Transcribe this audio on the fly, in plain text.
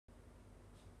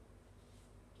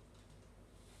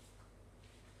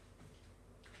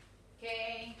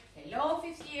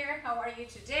here. How are you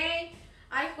today?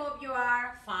 I hope you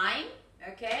are fine,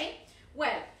 okay?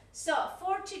 Well, so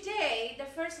for today, the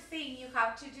first thing you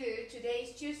have to do, today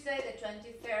is Tuesday, the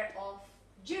 23rd of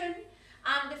June,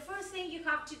 and the first thing you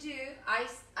have to do, I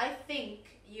think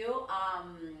you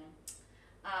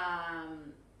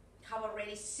have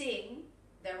already seen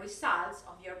the results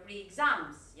of your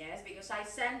pre-exams, yes, because I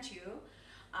sent you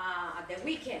at the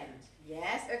weekend,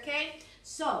 yes, okay?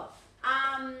 So,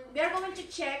 we are going to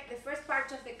check the first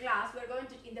part of the class.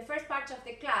 In the first part of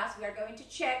the class, we are going to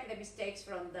check the mistakes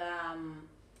from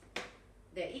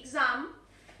the exam,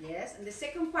 yes, and the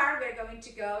second part, we are going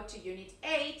to go to Unit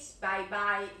 8,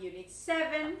 bye-bye, Unit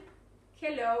 7,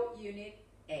 hello, Unit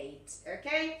 8,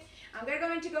 okay? And we're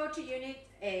going to go to Unit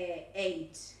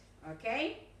 8,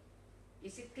 okay?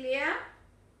 Is it clear?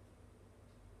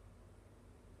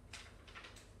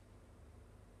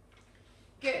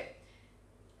 Good.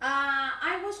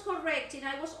 I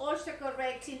was also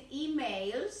correcting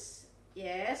emails.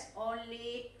 Yes,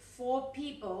 only 4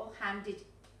 people handed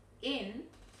in.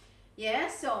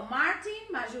 Yes, so Martin,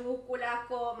 mayúsculas,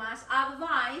 comas,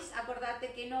 advice,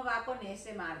 acordate que no va con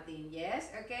ese Martin,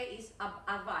 yes, okay, it's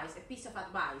advice, a piece of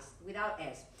advice, without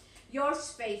S.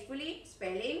 Yours faithfully,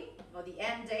 spelling, or the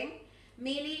ending.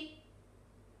 Millie,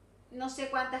 no sé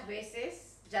cuántas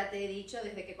veces, ya te he dicho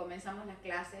desde que comenzamos las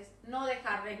clases, no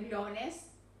dejar renglones,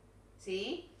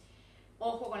 ¿sí?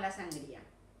 Ojo con la sangría.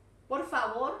 Por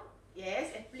favor,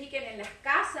 yes, expliquen en las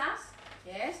casas,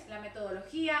 yes, la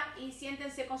metodología y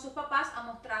siéntense con sus papás a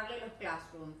mostrarle los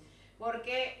classroom.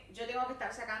 Porque yo tengo que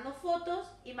estar sacando fotos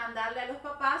y mandarle a los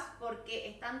papás porque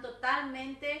están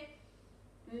totalmente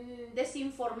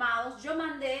desinformados. Yo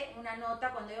mandé una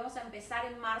nota cuando íbamos a empezar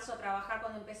en marzo a trabajar,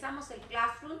 cuando empezamos el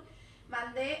classroom,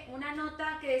 mandé una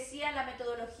nota que decía la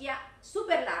metodología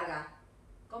súper larga.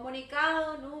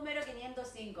 Comunicado número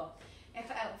 505,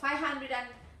 505,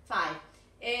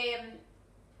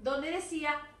 donde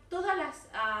decía todas las,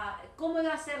 cómo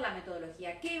iba a ser la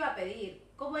metodología, qué iba a pedir,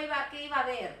 qué iba a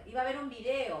ver. Iba a haber un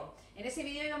video. En ese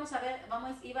video íbamos a ver,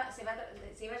 se iba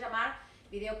a llamar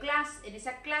video class. En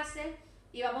esa clase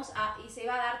y se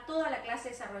iba a dar toda la clase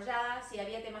desarrollada. Si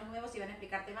había temas nuevos, se iban a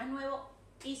explicar temas nuevos,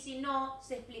 y si no,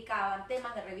 se explicaban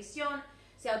temas de revisión,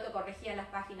 se autocorregían las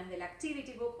páginas del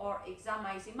Activity Book o Exam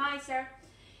Maximizer,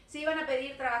 se iban a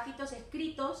pedir trabajitos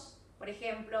escritos, por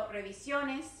ejemplo,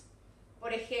 revisiones,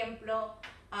 por ejemplo,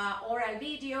 oral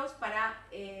videos para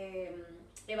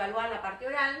evaluar la parte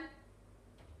oral,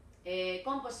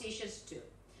 compositions too.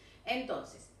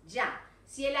 Entonces, ya,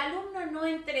 si el alumno no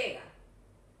entrega,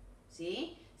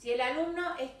 ¿sí? Si el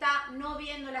alumno está no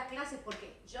viendo las clases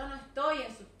porque yo no estoy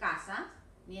en sus casas,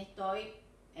 ni estoy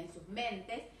en sus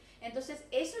mentes, entonces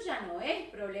eso ya no es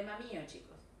problema mío,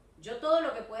 chicos. Yo todo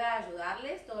lo que pueda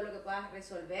ayudarles, todo lo que pueda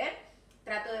resolver,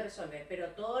 trato de resolver, pero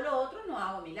todo lo otro no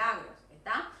hago milagros,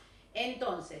 ¿está?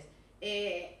 Entonces,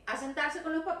 a sentarse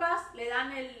con los papás, le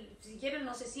dan si quieren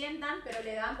no se sientan, pero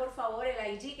le dan por favor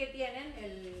el ID que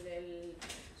tienen,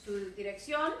 su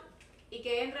dirección, y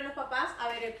que entren los papás a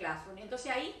ver el classroom. Entonces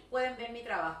ahí pueden ver mi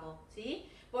trabajo, ¿sí?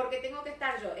 Porque tengo que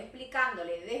estar yo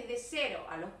explicándole desde cero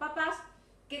a los papás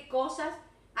qué cosas.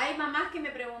 Hay mamás que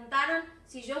me preguntaron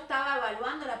si yo estaba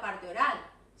evaluando la parte oral.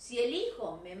 Si el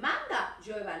hijo me manda,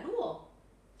 yo evalúo.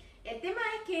 El tema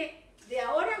es que de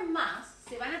ahora en más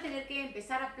se van a tener que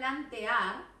empezar a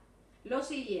plantear lo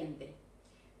siguiente.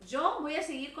 Yo voy a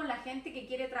seguir con la gente que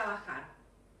quiere trabajar.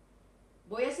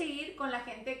 Voy a seguir con la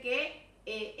gente que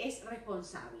es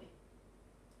responsable.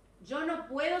 Yo no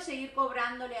puedo seguir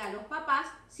cobrándole a los papás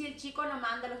si el chico no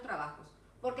manda los trabajos,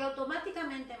 porque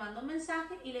automáticamente mando un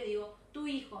mensaje y le digo, tu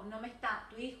hijo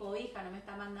o hija no me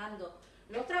está mandando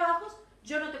los trabajos,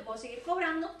 yo no te puedo seguir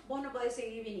cobrando, vos no podés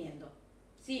seguir viniendo.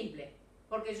 Simple,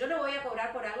 porque yo lo voy a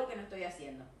cobrar por algo que no estoy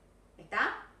haciendo.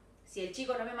 ¿Está? Si el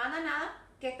chico no me manda nada,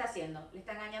 ¿qué está haciendo? Le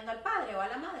está engañando al padre o a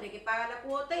la madre que paga la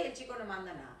cuota y el chico no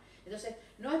manda nada. Entonces,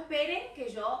 no esperen que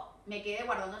yo me quede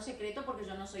guardando un secreto porque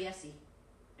yo no soy así.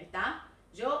 ¿Está?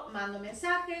 Yo mando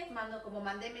mensajes, como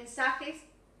mandé mensajes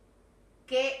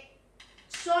que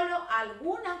solo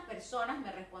algunas personas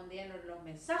me respondieron los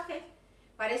mensajes.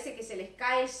 Parece que se les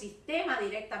cae el sistema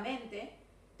directamente.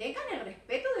 Tengan el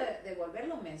respeto de devolver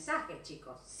los mensajes,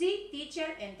 chicos. Sí,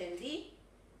 teacher, entendí.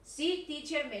 Sí,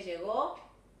 teacher, me llegó.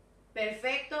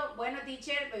 Perfecto. Bueno,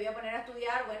 teacher, me voy a poner a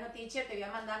estudiar. Bueno, teacher, te voy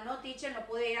a mandar. No, teacher, no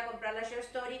pude ir a comprar la short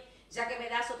story. Ya que me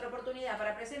das otra oportunidad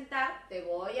para presentar, te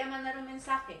voy a mandar un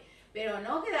mensaje. Pero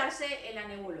no quedarse en la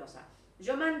nebulosa.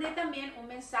 Yo mandé también un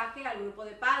mensaje al grupo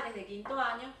de padres de 5º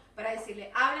año para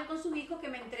decirle, hablen con sus hijos que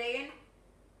me entreguen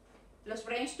los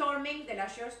brainstorming de la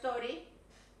short story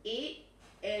y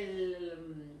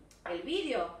el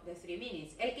vídeo de 3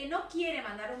 minutes. El que no quiere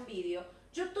mandar un vídeo,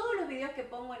 yo todos los vídeos que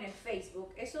pongo en el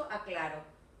Facebook, eso aclaro,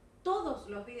 todos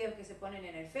los vídeos que se ponen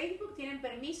en el Facebook tienen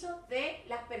permiso de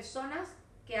las personas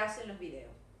que hacen los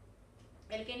vídeos.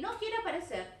 El que no quiere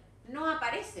aparecer, no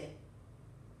aparece.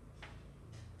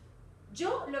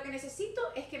 Yo lo que necesito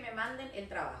es que me manden el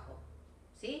trabajo,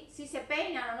 ¿sí? Si se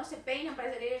peinan o no se peinan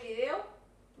para salir el video,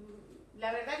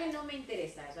 la verdad que no me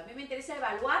interesa eso. A mí me interesa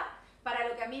evaluar para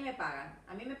lo que a mí me pagan.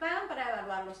 A mí me pagan para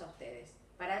evaluarlos a ustedes,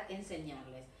 para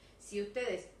enseñarles. Si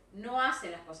ustedes no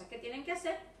hacen las cosas que tienen que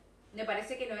hacer, me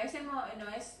parece que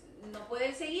no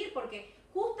pueden seguir, porque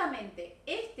justamente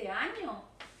este año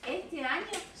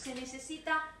se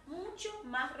necesita mucho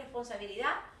más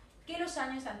responsabilidad que los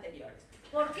años anteriores.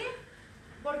 ¿Por qué?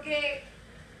 Porque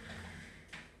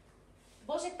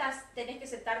vos tenés que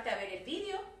sentarte a ver el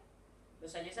vídeo.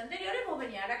 Los años anteriores vos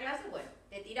venías a la clase, bueno,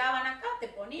 te tiraban acá, te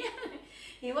ponían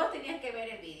y vos tenías que ver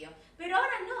el vídeo. Pero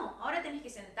ahora no, ahora tenés que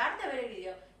sentarte a ver el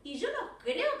vídeo. Y yo no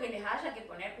creo que les haya que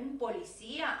poner un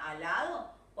policía al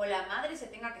lado o la madre se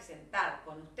tenga que sentar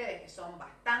con ustedes, que son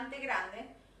bastante grandes,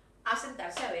 a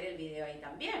sentarse a ver el vídeo ahí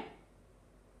también.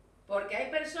 Porque hay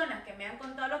personas que me han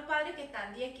contado los padres que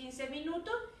están 10, 15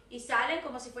 minutos y salen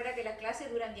como si fuera que las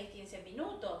clases duran 10, 15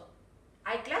 minutos.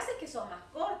 Hay clases que son más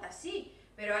cortas, sí,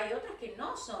 pero hay otras que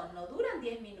no duran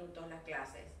 10 minutos las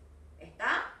clases.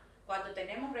 ¿Está? Cuando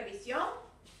tenemos revisión,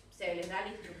 se les da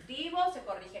el instructivo, se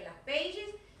corrigen las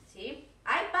pages, ¿sí?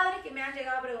 Hay padres que me han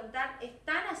llegado a preguntar,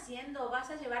 vas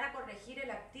a llevar a corregir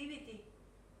el activity?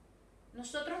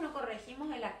 Nosotros no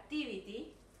corregimos el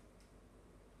activity,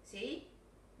 ¿sí?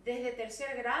 Desde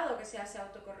 3er grado que se hace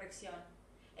autocorrección.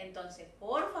 Entonces,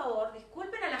 por favor,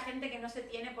 disculpen a la gente que no se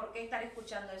tiene por qué estar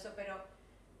escuchando eso, pero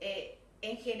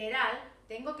en general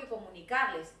tengo que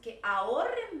comunicarles que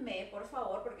ahórrenme, por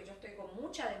favor, porque yo estoy con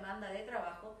mucha demanda de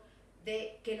trabajo,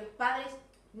 de que los padres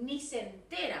ni se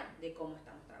enteran de cómo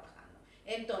estamos trabajando.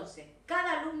 Entonces,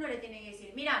 cada alumno le tiene que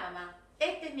decir, mira mamá,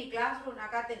 este es mi classroom,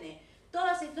 acá tenés.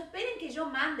 Todas esto, esperen que yo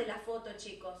mande la foto,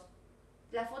 chicos,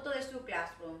 la foto de su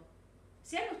classroom.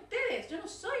 Sean ustedes, yo no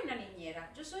soy una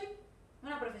niñera, yo soy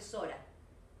una profesora,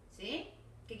 ¿sí?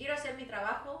 Que quiero hacer mi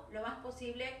trabajo lo más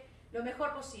posible, lo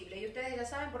mejor posible. Y ustedes ya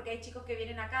saben porque hay chicos que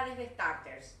vienen acá desde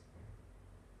starters.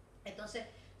 Entonces,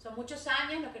 son muchos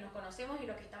años los que nos conocemos y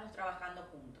los que estamos trabajando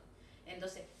juntos.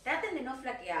 Entonces, traten de no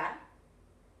flaquear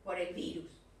por el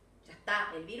virus. Ya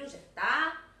está, el virus ya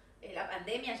está, la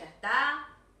pandemia ya está,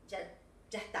 ya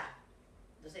está.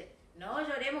 Entonces, no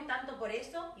lloremos tanto por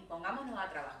eso y pongámonos a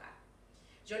trabajar.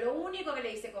 Yo lo único que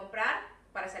le hice comprar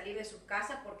para salir de sus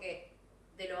casas, porque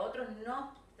de lo otro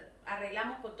no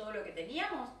arreglamos con todo lo que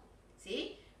teníamos,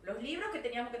 ¿sí? Los libros que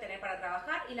teníamos que tener para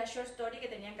trabajar y la short story que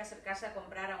tenían que acercarse a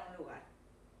comprar a un lugar.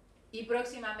 Y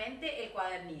próximamente el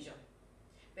cuadernillo.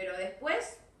 Pero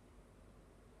después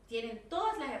tienen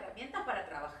todas las herramientas para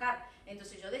trabajar.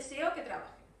 Entonces yo deseo que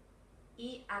trabajen.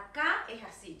 Y acá es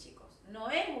así, chicos. No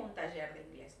es un taller de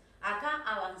inglés. Acá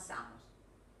avanzamos,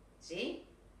 ¿sí?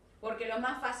 Porque lo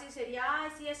más fácil sería,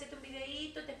 ay, sí, hacete un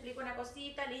videíto, te explico una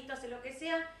cosita, listo, hace lo que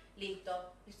sea,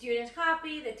 listo. The students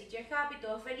happy, the teacher happy,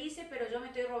 todos felices, pero yo me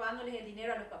estoy robándoles el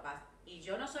dinero a los papás. Y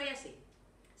yo no soy así.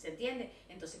 ¿Se entiende?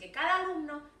 Entonces, que cada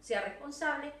alumno sea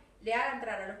responsable, le haga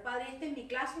entrar a los padres, este es mi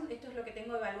classroom, esto es lo que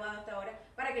tengo evaluado hasta ahora,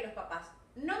 para que los papás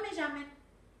no me llamen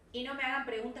y no me hagan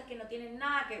preguntas que no tienen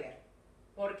nada que ver.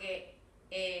 Porque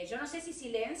yo no sé si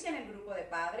silencian el grupo de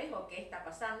padres o qué está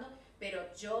pasando,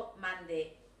 pero yo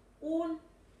mandé un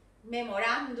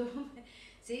memorándum,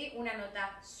 ¿sí? Una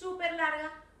nota súper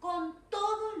larga con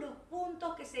todos los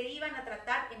puntos que se iban a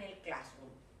tratar en el classroom.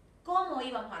 Cómo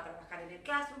íbamos a trabajar en el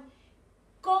classroom,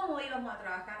 cómo íbamos a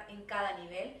trabajar en cada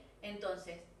nivel.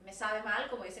 Entonces, me sabe mal,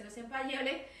 como dicen los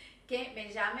españoles, que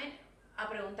me llamen a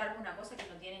preguntarme una cosa que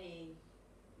no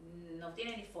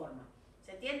tiene ni forma.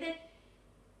 ¿Se entiende?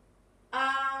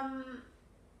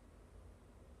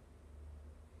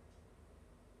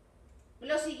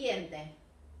 Lo siguiente.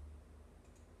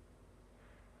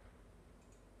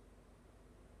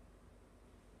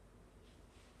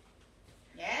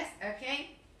 Yes,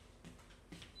 ok.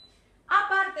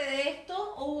 Aparte de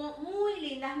esto, hubo muy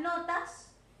lindas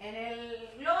notas en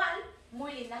el global,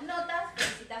 muy lindas notas,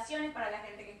 felicitaciones para la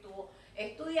gente que estuvo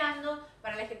estudiando,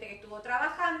 para la gente que estuvo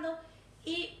trabajando,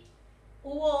 y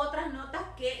hubo otras notas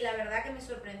que la verdad que me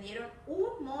sorprendieron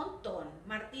un montón.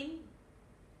 Martín,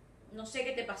 no sé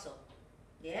qué te pasó.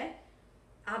 ¿Bien?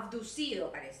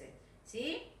 Abducido parece,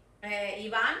 ¿sí?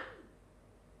 Iván,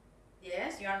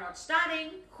 yes, you are not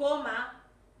studying, coma,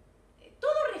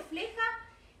 todo refleja,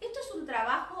 esto es un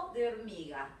trabajo de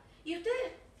hormiga. Y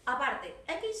ustedes, aparte,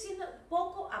 hay que ir siendo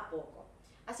poco a poco.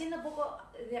 haciendo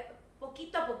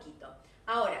poquito a poquito.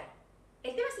 Ahora,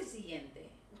 el tema es el siguiente.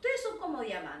 Ustedes son como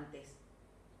diamantes.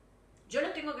 Yo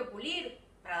los tengo que pulir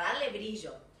para darle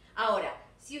brillo. Ahora,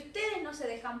 si ustedes no se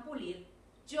dejan pulir,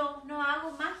 yo no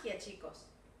hago magia, chicos.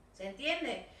 ¿Se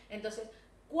entiende? Entonces,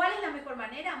 ¿cuál es la mejor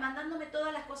manera? Mandándome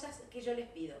todas las cosas que yo les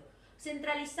pido.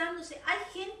 Centralizándose. Hay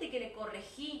gente que le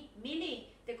corregí.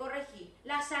 Mili, te corregí.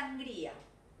 La sangría.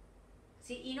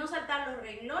 ¿Sí? Y no saltar los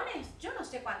renglones. Yo no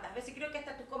sé cuántas veces. Creo que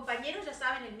hasta tus compañeros ya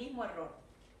saben el mismo error.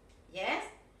 ¿Yes?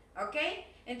 ¿Ok?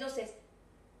 Entonces,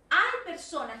 hay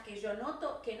personas que yo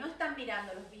noto que no están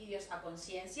mirando los vídeos a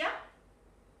conciencia.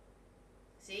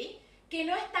 ¿Sí? Que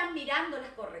no están mirando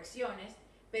las correcciones.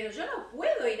 Pero yo no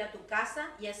puedo ir a tu casa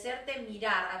y hacerte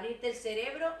mirar, abrirte el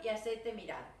cerebro y hacerte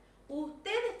mirar.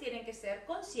 Ustedes tienen que ser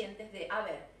conscientes de, a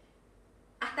ver,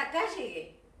 hasta acá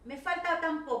llegué. Me falta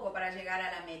tan poco para llegar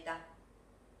a la meta.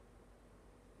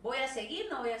 ¿Voy a seguir?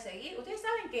 ¿No voy a seguir? Ustedes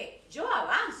saben que yo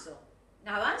avanzo.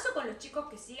 Avanzo con los chicos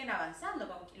que siguen avanzando,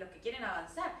 con los que quieren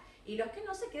avanzar. Y los que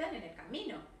no se quedan en el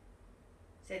camino.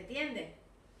 ¿Se entiende?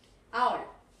 Ahora,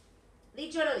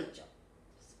 dicho lo dicho.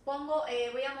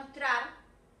 Voy a mostrar.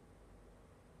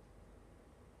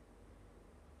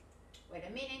 Wait a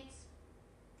minute.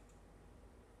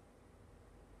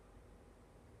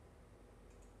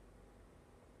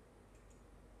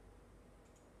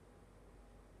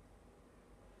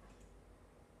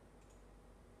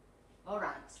 All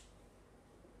right.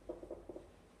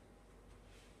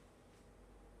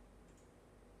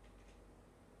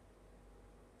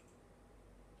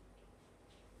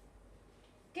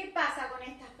 ¿Qué pasa con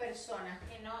estas personas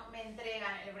que no me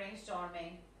entregan el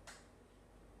brainstorming?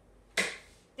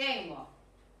 Tengo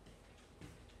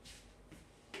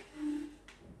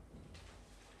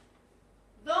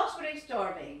dos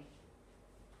brainstorming.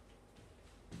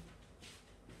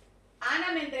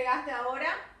 Ana, me entregaste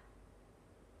ahora,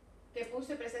 que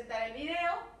puse presentar el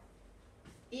video,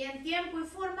 y en tiempo y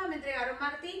forma me entregaron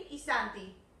Martín y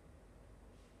Santi.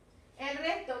 El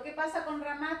resto, ¿qué pasa con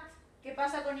Ramat? ¿Qué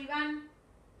pasa con Iván?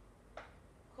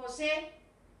 José.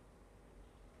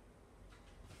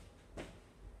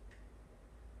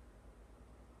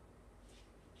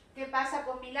 ¿Qué pasa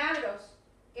con Milagros?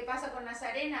 ¿Qué pasa con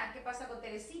Nazarena? ¿Qué pasa con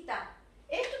Teresita?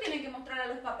 Esto tienen que mostrar a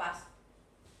los papás.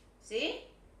 ¿Sí?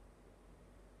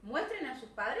 Muestren a sus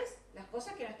padres las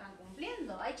cosas que no están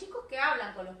cumpliendo. Hay chicos que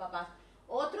hablan con los papás.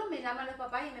 Otros me llaman los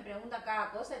papás y me preguntan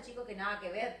cada cosa, chicos, que nada que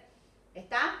ver.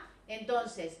 ¿Está?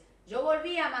 Entonces, yo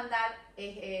volví a mandar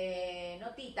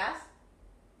notitas.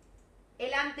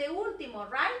 El anteúltimo,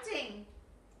 writing.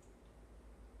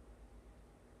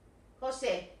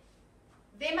 José.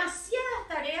 Demasiadas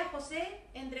tareas, José,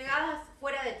 entregadas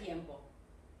fuera de tiempo.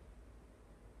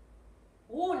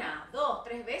 1, 2,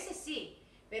 3 veces, sí.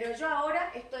 Pero yo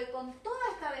ahora estoy con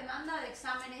toda esta demanda de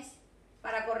exámenes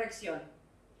para corrección.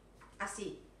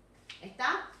 Así.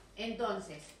 ¿Está?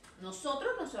 Entonces,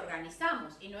 nosotros nos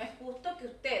organizamos y no es justo que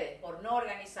ustedes, por no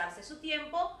organizarse su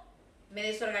tiempo, me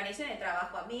desorganicen el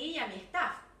trabajo a mí y a mi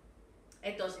staff.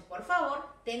 Entonces, por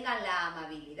favor, tengan la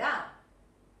amabilidad.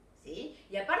 ¿Sí?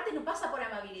 Y aparte no pasa por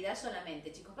amabilidad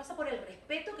solamente, chicos, pasa por el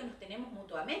respeto que nos tenemos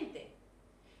mutuamente.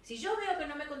 Si yo veo que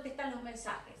no me contestan los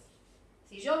mensajes,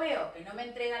 si yo veo que no me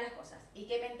entregan las cosas y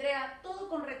que me entrega todo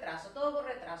con retraso, todo con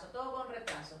retraso, todo con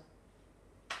retraso,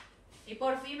 y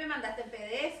por fin me mandaste el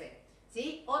PDF,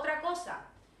 ¿sí? Otra cosa,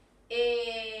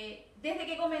 desde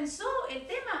que comenzó el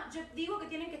tema, yo digo que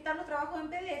tienen que estar los trabajos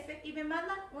en PDF y me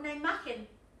mandan una imagen.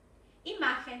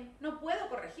 Imagen, no puedo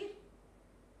corregir.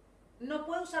 No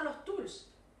puedo usar los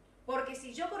tools, porque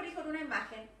si yo corrijo en una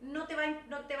imagen, no te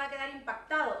va a quedar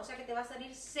impactado, o sea que te va a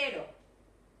salir 0.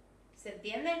 ¿Se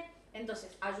entiende?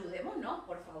 Entonces, ayudémonos,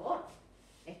 por favor.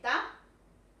 ¿Está?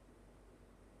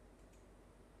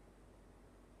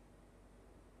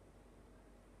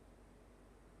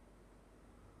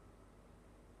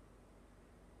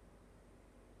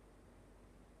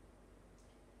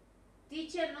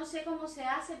 Teacher, no sé cómo se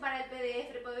hace para el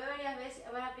PDF, probé varias veces,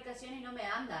 varias aplicaciones y no me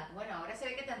anda. Bueno, ahora se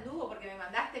ve que te anduvo porque me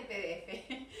mandaste el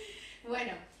PDF.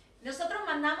 Bueno, nosotros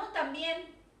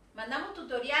mandamos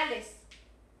tutoriales.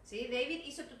 ¿Sí? David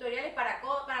hizo tutoriales para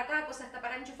cada cosa, hasta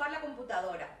para enchufar la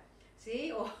computadora,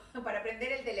 ¿sí? O para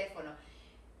prender el teléfono.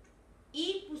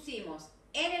 Y pusimos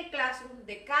en el Classroom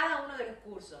de cada uno de los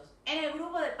cursos, en el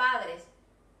grupo de padres,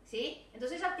 ¿sí?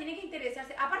 Entonces ya tiene que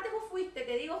interesarse. Aparte vos fuiste,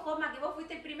 te digo, Joma, que vos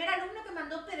fuiste el primer alumno que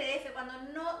mandó PDF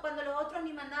cuando los otros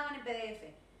ni mandaban el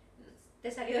PDF.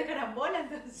 ¿Te salió de carambola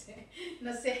entonces?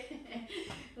 No sé.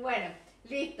 Bueno,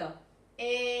 listo.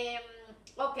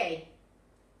 Ok.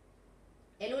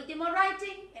 El último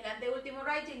writing, el anteúltimo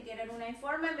writing, que era una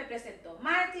informal, me presentó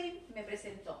Martín, me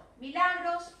presentó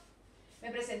Milagros, me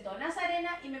presentó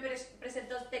Nazarena y me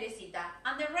presentó Teresita.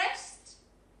 And the rest,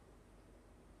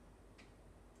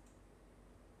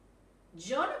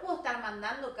 yo no puedo estar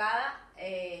mandando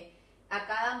a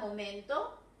cada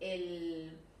momento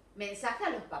el mensaje a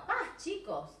los papás,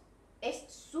 chicos.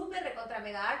 Es súper recontra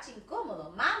mega archi incómodo.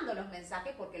 Mando los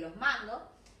mensajes porque los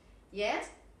mando.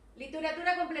 ¿Yes?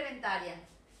 Literatura complementaria.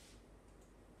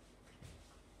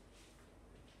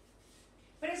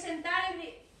 Presentar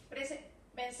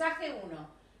mensaje 1.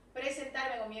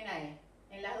 Presentar, me comí una E.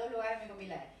 En las dos lugares me comí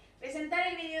la E. Presentar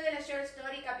el video de la short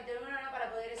story capítulo 1 para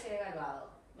poder ser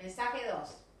evaluado. Mensaje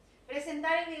 2.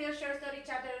 Presentar el video short story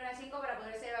chapter 1 a 5 para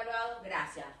poder ser evaluado.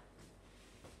 Gracias.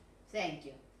 Thank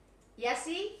you. Y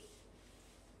así,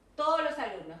 todos los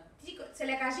alumnos. Chicos,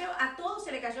 ¿a todos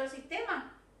se le cayó el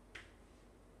sistema?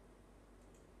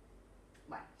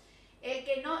 Bueno, el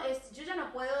que no es, yo ya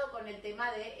no puedo con el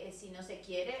tema de si no se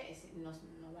quiere, no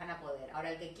van a poder.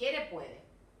 Ahora, el que quiere puede.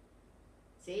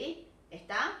 ¿Sí?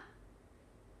 ¿Está?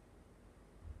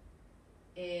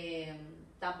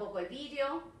 Tampoco el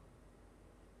vídeo.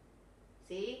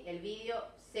 ¿Sí? El vídeo,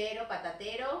 0,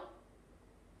 patatero.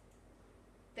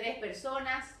 3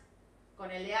 personas. Con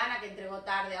el de Ana que entregó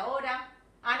tarde ahora.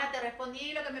 Ana, te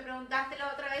respondí lo que me preguntaste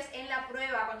la otra vez en la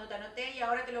prueba cuando te anoté y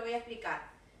ahora te lo voy a explicar.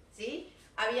 ¿Sí?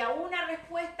 Había una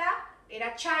respuesta,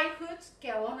 era childhood,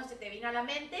 que a vos no se te vino a la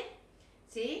mente.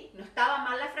 ¿Sí? No estaba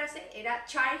mal la frase, era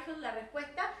childhood la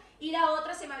respuesta. Y la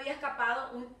otra se me había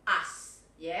escapado un as.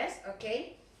 ¿Yes? ¿Ok?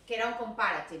 Que era un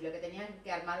comparative, lo que tenían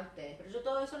que armar ustedes. Pero yo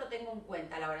todo eso lo tengo en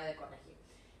cuenta a la hora de corregir.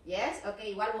 ¿Yes? Ok,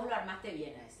 igual vos lo armaste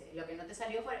bien a ese. Lo que no te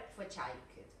salió fue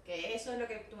childhood. Que eso es lo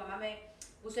que tu mamá me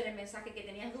puso en el mensaje que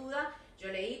tenías duda. Yo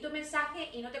leí tu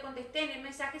mensaje y no te contesté en el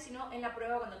mensaje, sino en la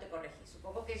prueba cuando te corregí.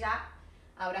 Supongo que ya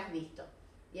habrás visto.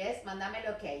 ¿Yes? Mándame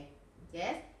el ok.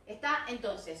 ¿Yes? Está,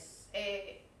 entonces,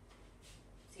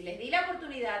 si les di la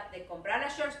oportunidad de comprar la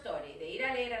short story, de ir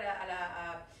a leer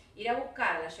ir a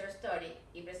buscar la short story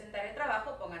y presentar el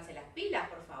trabajo, pónganse las pilas,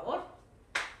 por favor.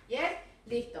 ¿Yes?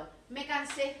 Listo. Me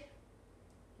cansé.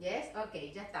 ¿Yes? Ok,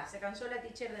 ya está. Se cansó la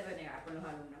teacher de renegar con los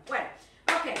alumnos. Bueno,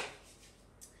 ok.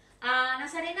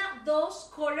 Nazarena,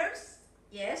 those colors.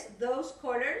 Yes, those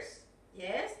colors.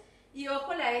 Yes. Y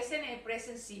ojo la S en el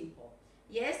present simple.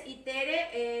 Yes. Y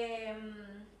Tere,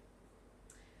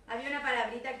 había una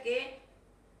palabrita que...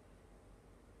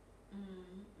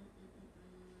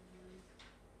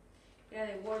 era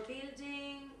de word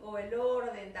building o el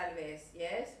orden tal vez.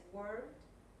 Yes, word.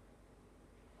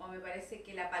 O me parece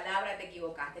que la palabra te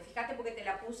equivocaste. Fíjate porque te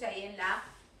la puse ahí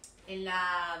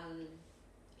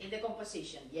in the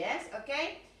composition. Yes,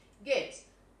 okay, good.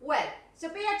 Well, so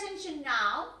pay attention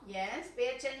now. Yes,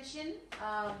 pay attention.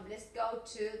 Let's go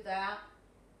to the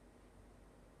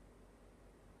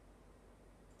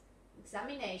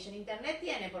examination. Internet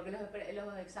tiene porque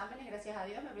los exámenes, gracias a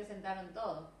Dios, me presentaron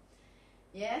todo.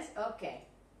 Yes, okay.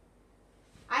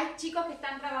 Hay chicos que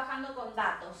están trabajando con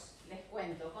datos, les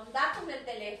cuento, con datos del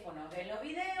teléfono. Ven los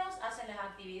videos, hacen las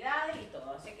actividades y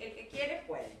todo. Así que el que quiere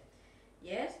puede.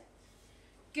 Yes?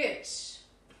 Good.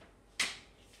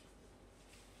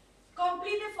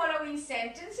 Complete the following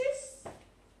sentences.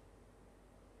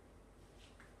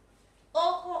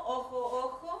 Ojo, ojo,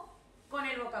 ojo con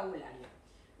el vocabulario.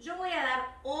 Yo voy a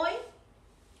dar hoy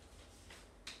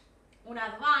un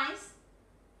advice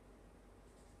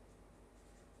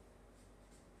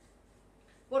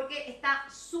porque está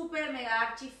súper mega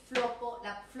archi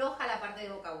floja la parte de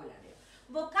vocabulario.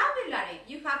 Vocabulary,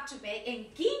 you have to make,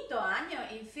 en quinto año,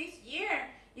 in 5th year,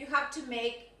 you have to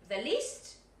make the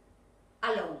list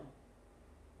alone.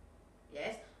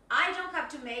 Yes, I don't have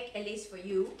to make a list for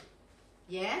you.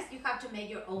 Yes, you have to make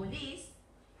your own list.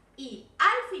 Y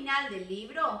al final del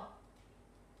libro,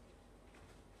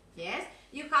 yes,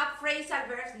 you have phrasal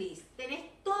verbs list. Tenés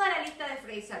toda la lista de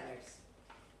phrasal verbs.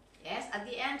 Yes, at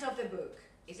the end of the book.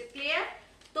 Is it clear?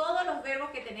 Todos los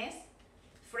verbos que tenés,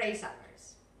 phrasal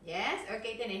verbs. Yes,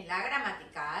 ok, tenés la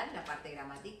gramatical, la parte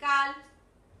gramatical.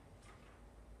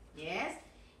 Yes,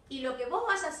 y lo que vos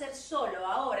vas a hacer solo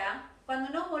ahora, cuando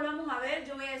nos volvamos a ver,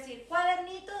 yo voy a decir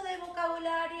cuadernito de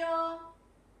vocabulario.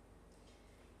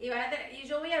 Y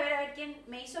yo voy a ver quién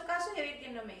me hizo caso y a ver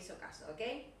quién no me hizo caso, ¿ok?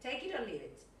 Take it or leave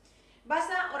it. Vas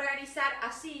a organizar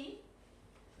así,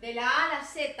 de la A a la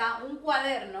Z, un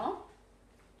cuaderno.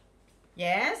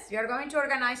 Yes, you are going to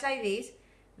organize like this,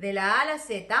 de la A a la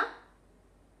Z,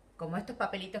 como estos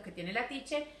papelitos que tiene la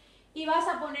teacher, y vas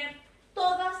a poner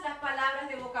todas las palabras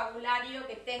de vocabulario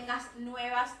que tengas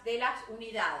nuevas de las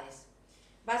unidades.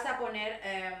 Vas a poner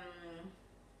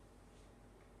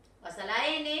Vas a la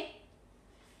N,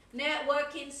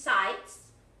 networking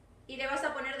sites, y le vas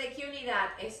a poner de qué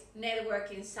unidad es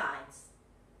networking sites.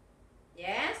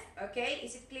 Yes, okay,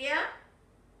 is it clear?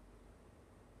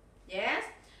 Yes.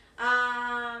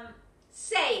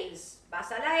 Sales,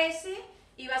 vas a la S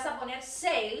y vas a poner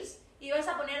sales y vas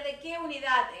a poner de qué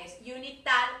unidad es, unit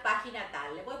tal, página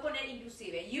tal. Le puedes poner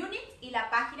inclusive unit y la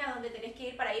página donde tenés que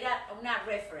ir para ir a una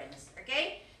reference,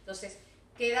 ¿ok? Entonces,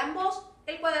 quedan vos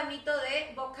el cuadernito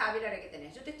de vocabulary que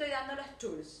tenés. Yo te estoy dando las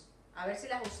tools, a ver si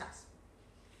las usás.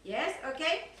 Yes,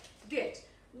 okay, good.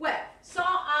 Well, so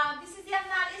this is the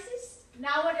analysis.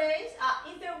 Nowadays,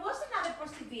 if there was another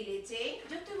possibility,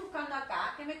 yo estoy buscando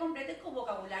acá que me complete con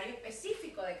vocabulario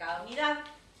específico de cada unidad.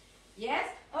 Yes?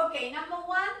 Okay, number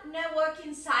one,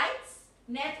 networking sites.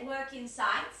 Networking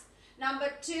sites.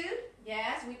 Number two,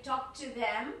 yes, we talked to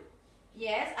them.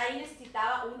 Yes, ahí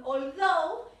necesitaba un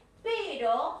although,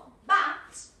 pero,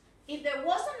 but, if there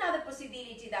was another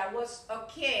possibility that was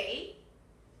okay,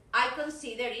 I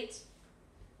consider it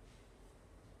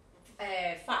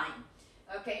fine.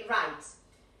 Okay, right.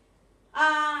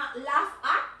 Laugh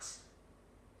at,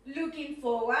 looking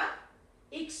forward,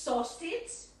 exhausted,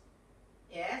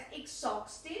 yes,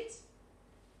 exhausted,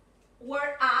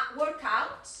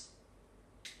 workout,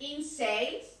 in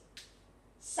sales,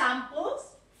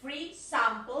 samples, free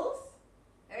samples,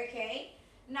 okay.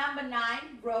 Number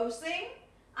 9, browsing,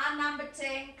 and number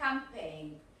 10,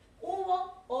 campaign.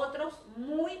 Hubo otros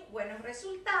muy buenos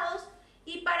resultados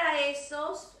y para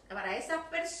esas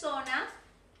personas,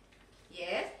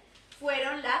 yes,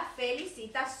 fueron las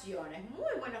felicitaciones.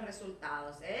 Muy buenos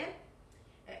resultados,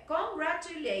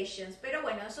 congratulations. Pero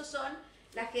bueno, esos son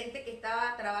la gente que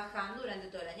estaba trabajando durante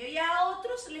todo el año. Y a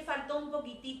otros le faltó un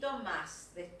poquitito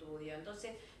más de estudio.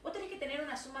 Entonces, vos tenés que tener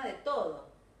una suma de todo.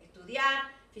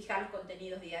 Estudiar, fijar los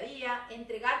contenidos día a día,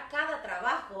 entregar cada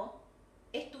trabajo,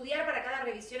 estudiar para cada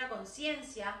revisión a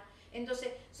conciencia.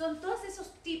 Entonces, son todos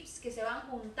esos tips que se van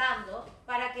juntando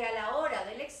para que a la hora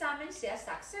del examen sea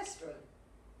successful.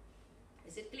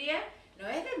 ¿Es clear? No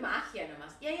es de magia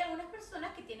nomás. Y hay algunas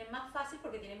personas que tienen más fácil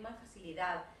porque tienen más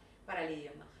facilidad para el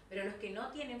idioma. Pero los que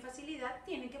no tienen facilidad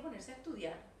tienen que ponerse a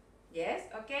estudiar. ¿Yes?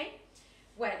 ¿Ok?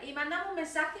 Bueno, y mandame un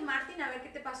mensaje, Martín, a ver qué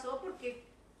te pasó porque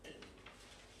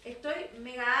estoy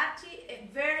mega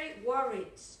very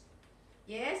worried.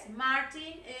 ¿Yes?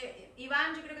 Martín,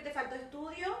 Iván, yo creo que te faltó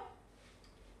estudio.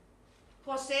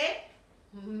 José,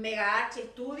 mega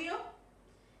estudio.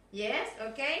 Yes,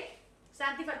 ok.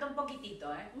 Santi falta un poquitito,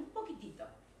 un poquitito.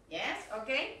 Yes, ok.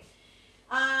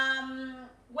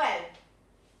 Well,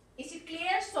 is it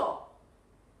clear? So,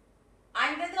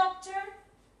 I'm the doctor,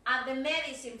 and the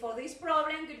medicine for this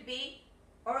problem could be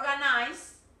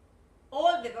organize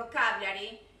all the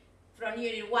vocabulary from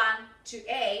unit 1 to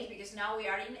 8, because now we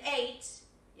are in 8.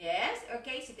 Yes,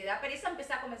 ok. Si te da pereza,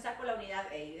 empezar a comenzar por la unidad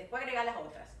 8 y después agregar las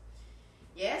otras.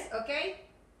 Yes, ok.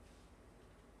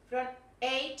 From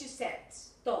A to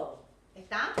Z, todo.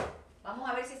 ¿Está? Vamos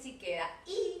a ver si así queda.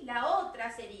 Y la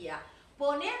otra sería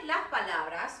poner las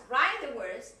palabras, write the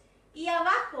words, y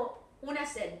abajo una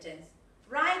sentence.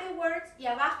 Write the words y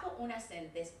abajo una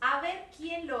sentence. A ver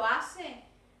quién lo hace.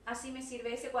 Así me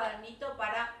sirve ese cuadernito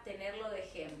para tenerlo de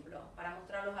ejemplo, para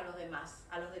mostrarlos a los demás,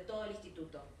 a los de todo el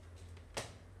instituto.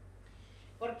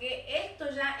 Porque esto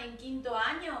ya en quinto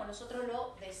año nosotros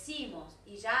lo decimos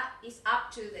y ya is up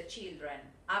to the children,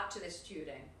 up to the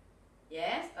student.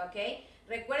 Yes, ok.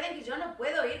 Recuerden que yo no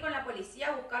puedo ir con la policía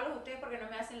a buscarlos a ustedes porque no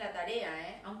me hacen la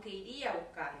tarea, aunque iría a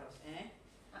buscarlos.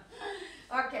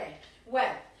 Ok,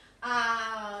 well,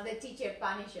 the teacher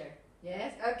punisher.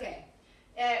 Yes, ok.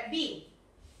 B.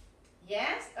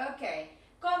 Yes, okay.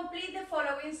 Complete the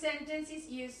following sentences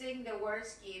using the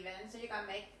words given. So you can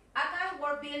make acá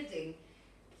word building.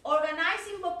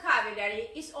 Organizing vocabulary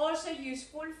is also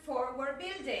useful for word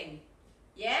building.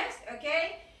 Yes,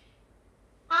 okay?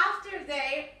 After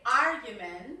their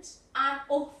argument, and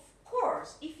of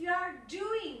course, if you are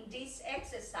doing this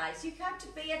exercise, you have to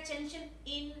pay attention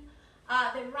in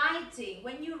the writing.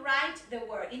 When you write the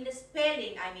word, in the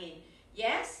spelling, I mean.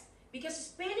 Yes? Because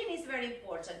spelling is very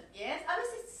important. Yes? A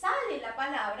veces sale la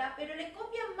palabra, pero le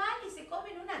copian mal y se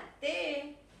comen una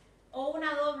T o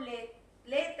una doble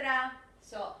letra.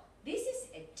 So this is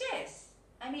a test.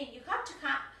 I mean, you have to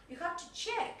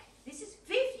check. This is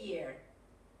 5th year,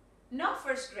 not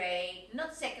 1st grade,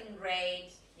 not 2nd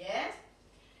grade. Yes.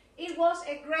 It was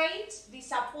a great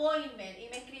disappointment. Y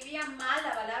me escribían mal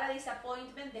la palabra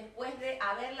disappointment después de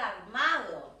haberla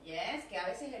armado. Yes. Que a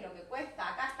veces es lo que cuesta.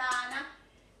 Acá está Ana.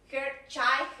 Her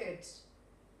childhood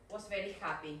was very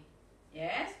happy.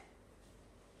 Yes.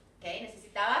 Okay.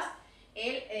 Necesitabas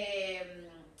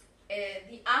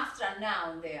the after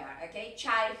noun there, okay?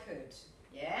 Childhood,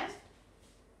 yes?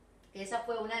 Esa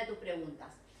fue una de tus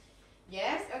preguntas.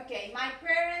 Yes, okay. My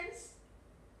parents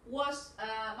was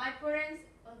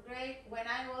great when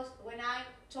I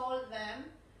told them.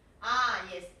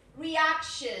 Yes,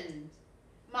 reaction.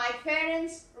 My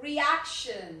parents'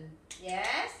 reaction.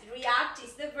 Yes, react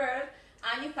is the verb,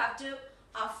 and you have to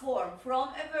form from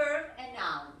a verb a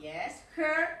noun. Yes,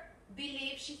 her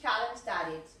believe she hadn't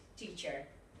studied. Teacher.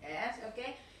 Yes,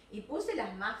 okay. Y puse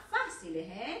las más fáciles,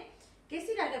 ¿eh? ¿Qué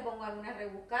será que pongo alguna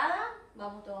rebuscada?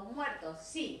 Vamos todos muertos.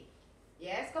 Sí.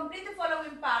 Yes, complete the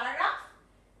following paragraph.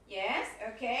 Yes,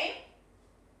 okay.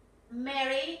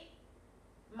 Mary,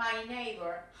 my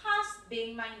neighbor, has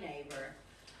been my neighbor.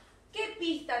 ¿Qué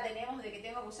pista tenemos de que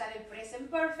tengo que usar el present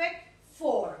perfect?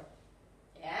 For.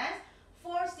 Yes.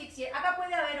 For 6 years. Acá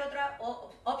puede haber otra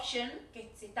option que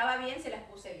si estaba bien se las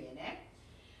puse bien, ¿eh?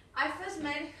 I first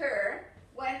met her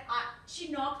when she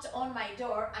knocked on my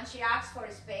door and she asked for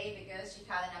a spade because she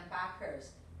hadn't unpacked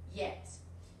hers yet.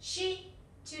 She,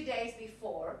 2 days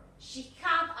before, she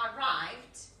had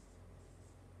arrived.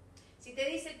 Si te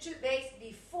dice 2 days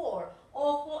before,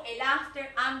 ojo, el after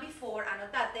and before,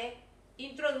 anotate,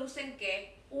 introducen que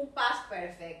un past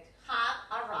perfect, had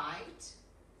arrived.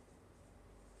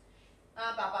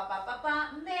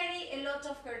 Mary, a lot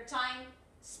of her time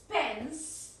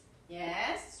spends,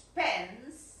 yes,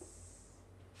 spends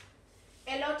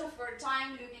a lot of her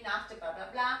time looking after blah blah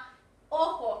blah.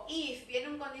 Ojo, if viene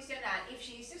un condicional, if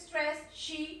she is stressed,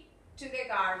 she to the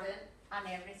garden and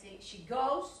everything. She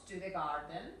goes to the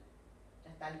garden.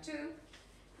 Ya está el to.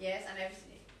 Yes, and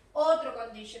everything. Otro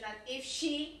conditional, if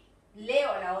she,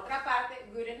 leo la otra parte,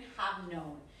 wouldn't have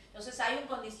known. Entonces hay un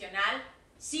condicional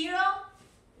 0,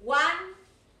 1,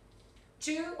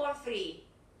 2 or 3.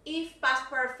 If past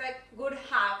perfect would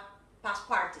have past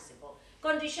participle.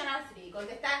 Conditional 3.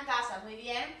 Cuando está en casa, muy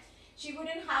bien. She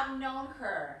wouldn't have known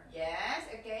her. Yes,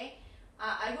 okay.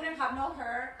 I wouldn't have known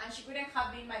her and she wouldn't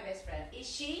have been my best friend. If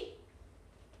she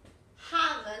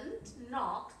hadn't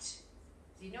knocked,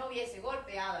 si no hubiese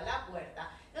golpeado la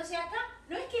puerta. Entonces acá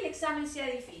no es que el examen sea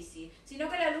difícil, sino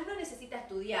que el alumno necesita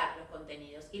estudiar los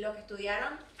contenidos. Y lo que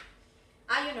estudiaron,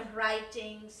 hay unos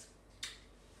writings,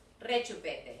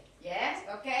 rechupete. Yes,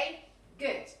 okay,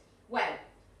 good. Well,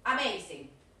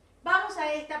 amazing. Vamos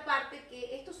a esta parte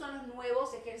que estos son los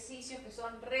nuevos ejercicios que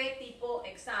son re tipo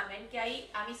examen, que ahí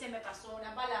a mí se me pasó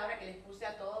una palabra que les puse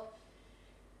a todos,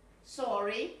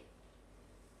 sorry,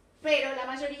 pero la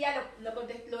mayoría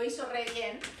lo hizo re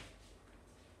bien.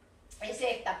 Es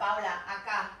esta, Paula,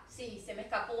 acá, sí, se me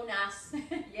escapó unas,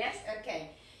 yes,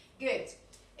 okay, good.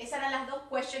 Esas eran las dos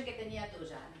questions que tenía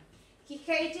tuya. He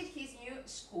hated his new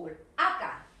school.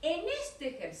 Acá, en este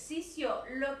ejercicio,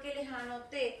 lo que les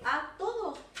anoté a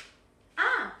todos.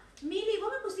 Mili,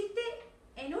 vos me pusiste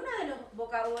en uno de los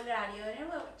vocabularios,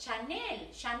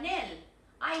 Chanel.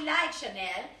 I like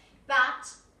Chanel, but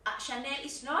Chanel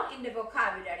is not in the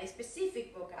vocabulary,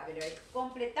 specific vocabulary.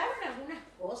 Completaron algunas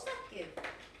cosas que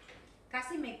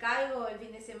casi me caigo el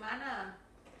fin de semana.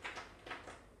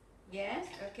 Yes,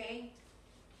 okay.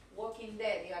 Walking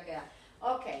Dead iba a quedar.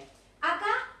 Ok,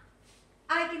 acá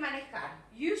hay que manejar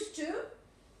used to,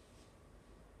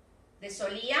 de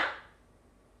solía,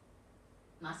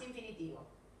 más infinitivo.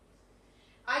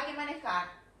 Hay que manejar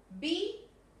be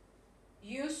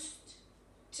used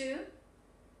to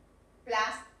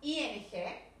plus ing,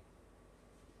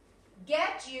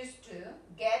 get used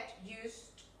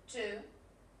to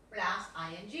plus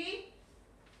ing,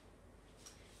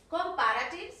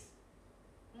 comparatives,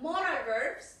 modal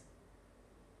verbs,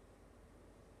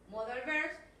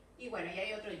 y bueno, y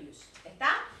hay otro use.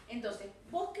 ¿Está? Entonces,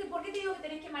 ¿por qué te digo que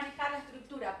tenés que manejar la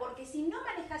estructura? Porque si no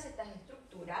manejas estas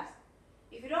estructuras,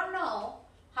 if you don't know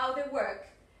how they work,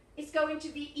 it's going to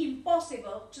be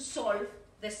impossible to solve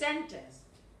the sentence.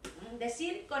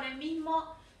 Decir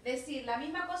la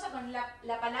misma cosa con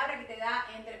la palabra que te da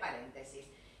entre paréntesis.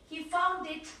 He found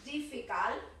it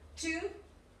difficult to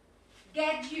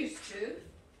get used to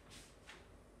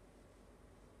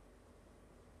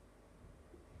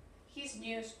his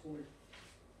new school.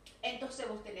 Entonces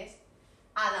vos tenés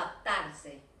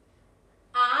adaptarse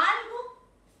a algo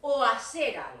o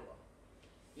hacer algo.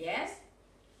 Yes?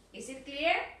 Is it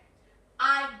clear?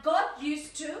 I got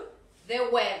used to the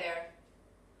weather.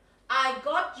 I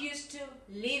got used to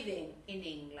living in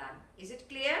England. Is it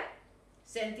clear?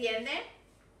 ¿Se entiende?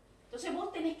 Entonces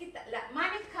vos tenés que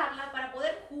manejarla para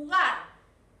poder jugar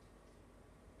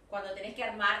cuando tenés que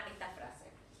armar esta frase.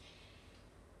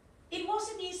 It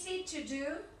wasn't easy to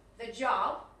do the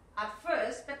job at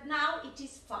first, but now it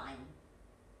is fine.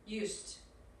 Used.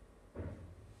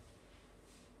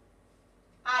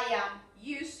 I am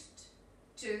used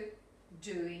to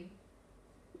doing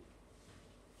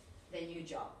the new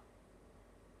job.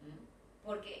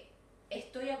 Porque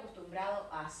estoy acostumbrado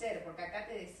a hacer, porque acá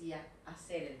te decía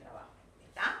hacer el trabajo.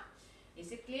 ¿Está?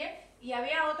 ¿Is it clear? Y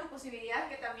había otras posibilidades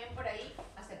que también por ahí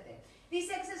acepté. This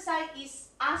exercise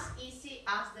is as easy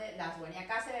as the last one. Y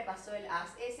acá se me pasó el as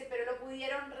ese, pero lo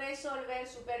pudieron resolver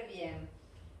súper bien.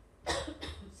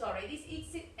 Sorry, this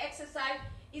exercise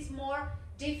is more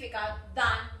difficult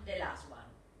than the last one.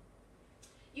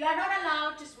 You are not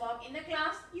allowed to smoke in the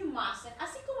class, you mustn't.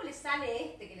 Así como le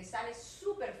sale que le sale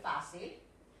súper fácil,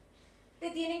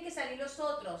 te tienen que salir los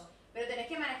otros, pero tenés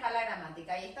que manejar la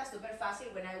gramática. Y está súper fácil.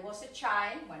 When I was a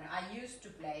child, bueno, I used to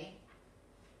play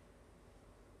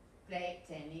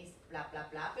tennis, bla, bla,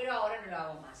 bla, pero ahora no lo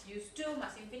hago más. Used to,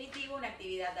 más infinitivo, una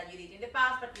actividad that you did in the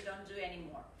past, but you don't do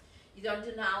anymore. You don't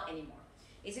do now anymore.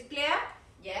 Is it clear?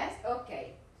 Yes?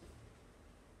 Okay.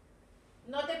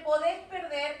 No te podés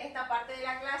perder esta parte de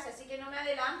la clase, así que no me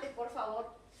adelantes, por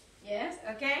favor. Yes?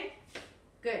 Okay?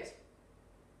 Good.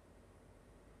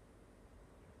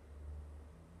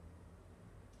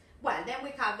 Well, then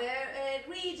we have the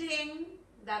reading,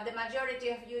 that the majority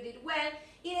of you did well.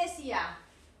 Y decía,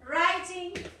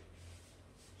 writing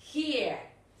here.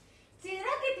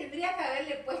 ¿Será que tendría que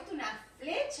haberle puesto una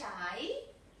flecha ahí?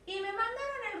 Y me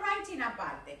mandaron el writing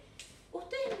aparte.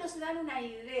 Ustedes no se dan una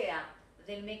idea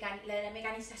de la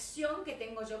mecanización que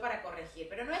tengo yo para corregir,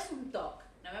 pero no es un talk,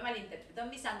 no me malinterpreten, don't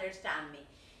misunderstand me.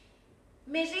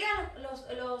 Me llegan los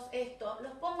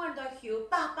pongo en docu,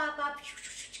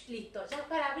 listo. Ya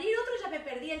para abrir otro ya me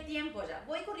perdí el tiempo ya.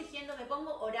 Voy corrigiendo, me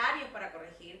pongo horarios para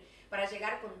corregir, para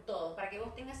llegar con todo, para que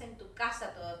vos tengas en tu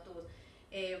casa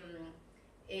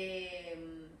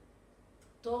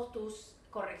todas tus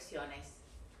correcciones.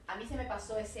 A mí se me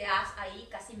pasó ese as ahí,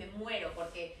 casi me muero,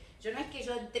 porque yo no es que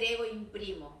yo entrego e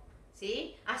imprimo,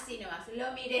 ¿sí? Así nomás,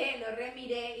 lo miré, lo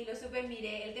remiré y lo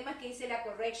supermiré. El tema es que hice la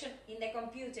correction in the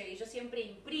computer y yo siempre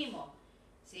imprimo,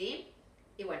 ¿sí?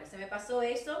 Y bueno, se me pasó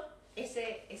eso,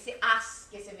 ese as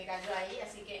que se me cayó ahí,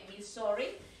 así que mil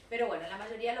sorry. Pero bueno, la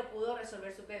mayoría lo pudo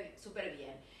resolver súper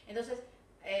bien. Entonces,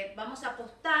 vamos a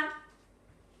apostar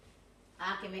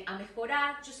a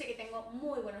mejorar. Yo sé que tengo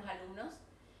muy buenos alumnos,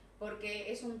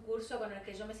 porque es un curso con el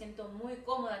que yo me siento muy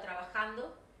cómoda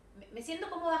trabajando. Me siento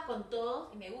cómoda con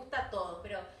todos y me gusta todo,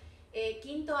 pero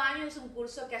quinto año es un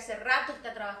curso que hace rato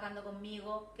está trabajando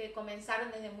conmigo, que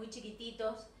comenzaron desde muy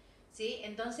chiquititos, ¿sí?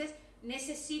 Entonces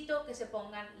necesito que se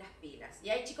pongan las pilas. Y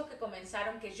hay chicos que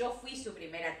comenzaron que yo fui su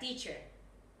primera teacher,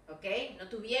 ¿ok? No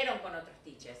tuvieron con otros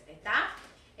teachers, ¿está?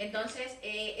 Entonces,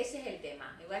 ese es el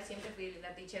tema. Igual siempre fui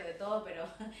la teacher de todo, pero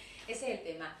ese es el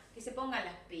tema. Que se pongan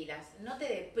las pilas. No te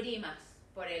deprimas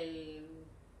por el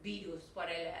virus, por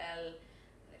el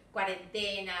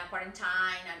quarantine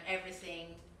and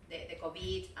everything, the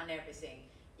COVID and everything.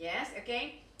 Yes,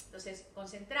 okay? Entonces,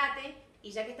 concéntrate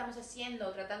y ya que estamos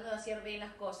tratando de hacer bien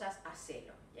las cosas,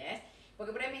 hacelo. Yes?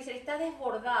 Porque por ahí me dicen, está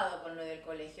desbordado con lo del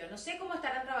colegio. No sé cómo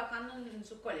estarán trabajando en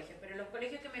sus colegios, pero los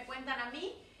colegios que me cuentan a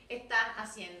mí están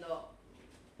haciendo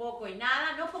poco y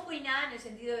nada. No poco y nada en el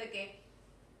sentido de que,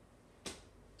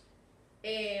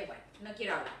 bueno, no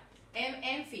quiero hablar.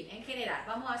 En fin, en general,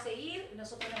 vamos a seguir,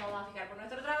 nosotros nos vamos a fijar por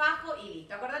nuestro trabajo y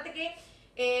listo. Acuérdate que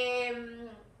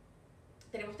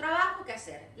tenemos trabajo que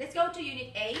hacer. Let's go to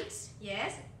Unit 8,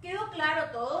 yes. ¿Quedó claro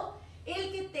todo?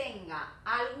 El que tenga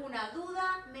alguna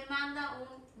duda me manda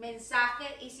un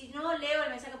mensaje y si no leo el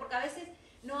mensaje, porque a veces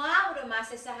no abro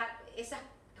más esas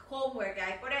homework que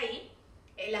hay por ahí.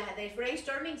 Las de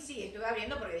brainstorming sí, estuve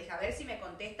abriendo porque dije a ver si me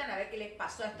contestan, a ver qué les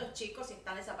pasó a estos chicos si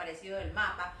están desaparecidos del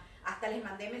mapa. Hasta les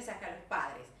mandé mensaje a los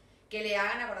padres, que le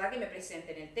hagan acordar que me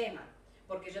presenten el tema,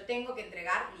 porque yo tengo que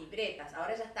entregar libretas.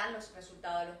 Ahora ya están los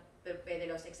resultados de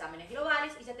los exámenes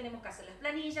globales y ya tenemos que hacer las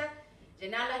planillas,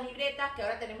 llenar las libretas, que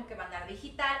ahora tenemos que mandar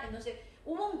digital. Entonces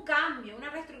hubo un cambio,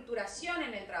 una reestructuración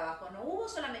en el trabajo, no hubo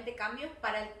solamente cambios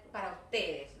para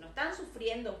ustedes, no están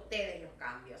sufriendo ustedes los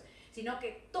cambios, sino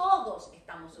que todos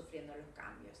estamos sufriendo los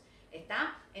cambios,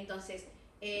 ¿está? Entonces,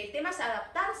 el tema es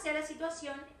adaptarse a la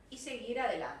situación y seguir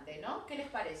adelante, ¿no? ¿Qué les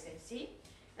parece? ¿Sí?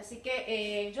 Así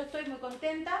que yo estoy muy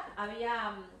contenta.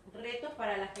 Había retos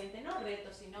para la gente, no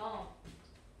retos, sino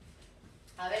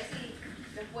a ver si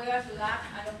les puedo ayudar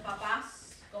a los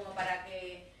papás, como para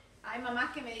que... Hay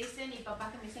mamás que me dicen y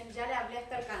papás que me dicen, ya le hablé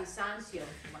hasta el cansancio.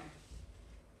 Bueno.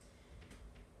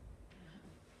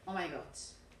 Oh my God.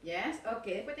 Yes, ok.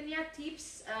 Después tenía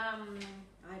tips.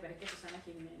 Ay, parece que Susana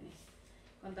Jiménez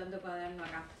con tanto cuaderno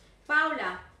acá.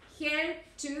 Paula,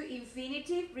 help to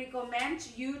infinitive,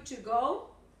 recommend you to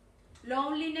go.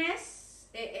 Loneliness,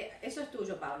 eso es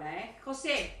tuyo, Paula, ¿eh?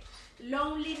 José,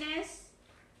 loneliness,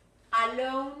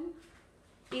 alone,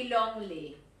 y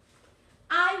lonely.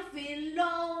 I feel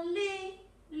lonely,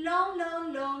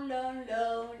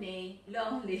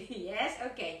 lonely. Yes,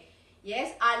 okay.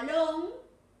 Yes, alone.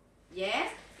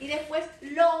 Yes. Y después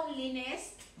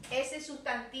loneliness, ese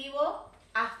sustantivo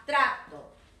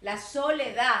abstracto. La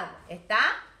soledad.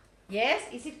 ¿Está? Yes.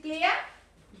 Is it clear?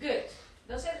 Good.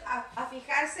 Entonces, a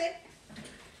fijarse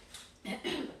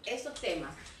esos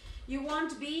temas. You want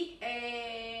to be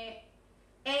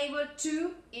able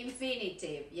to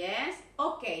infinitive. Yes.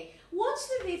 Okay. What's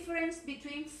the difference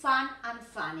between fun and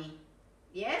funny?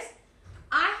 Yes.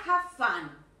 I have fun.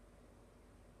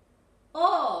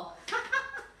 Oh,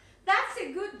 that's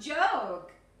a good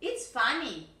joke. It's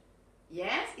funny.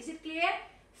 Yes. Is it clear?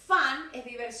 Fun es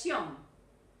diversión.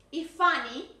 Y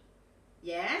funny,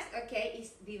 yes, okay,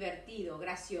 es divertido,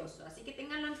 gracioso. Así que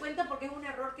ténganlo en cuenta porque es un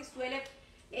error que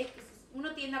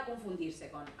uno tiende a confundirse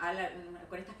con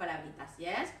estas palabritas,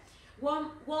 yes.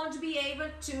 Won't be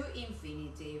able to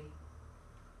infinitive.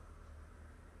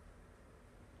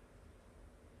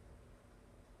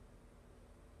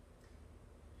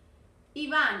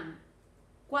 Iván,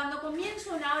 cuando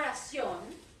comienzo una oración,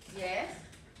 yes,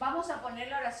 vamos a poner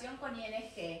la oración con ing.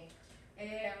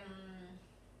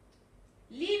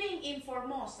 Living in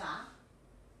Formosa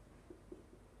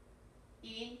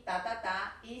in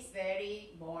is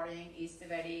very boring, is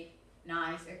very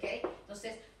nice, okay?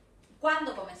 Entonces,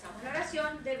 cuando comenzamos la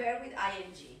oración, the verb with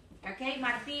ing. Okay,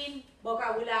 Martín,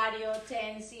 vocabulario,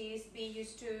 tenses, be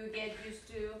used to, get used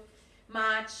to,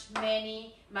 much,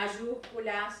 many,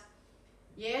 mayúsculas.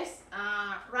 Yes,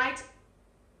 write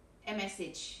a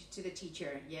message to the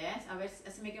teacher. Yes, a ver,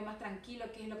 así me quedo más tranquilo,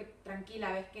 tranquila,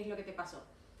 a ver qué es lo que te pasó.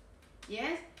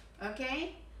 Yes,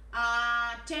 okay.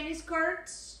 Tennis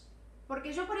courts,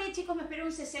 porque yo por ahí, chicos, me espero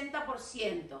un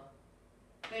 60%,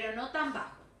 pero no tan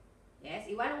bajo. Yes,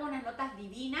 igual hubo unas notas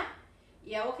divinas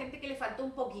y hubo gente que le faltó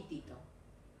un poquitito.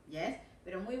 Yes,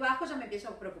 pero muy bajo ya me empiezo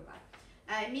a preocupar.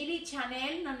 Emily,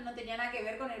 Chanel, no tenía nada que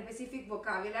ver con el specific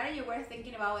vocabulary. You were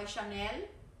thinking about a Chanel.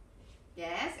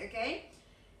 Yes, okay.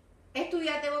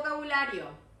 Estudiate vocabulario.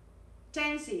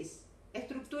 Tenses,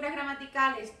 estructuras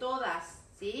gramaticales, todas,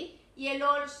 ¿sí? Y el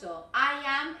also. I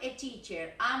am a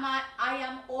teacher. I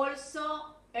am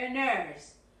also a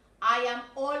nurse. I am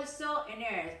also a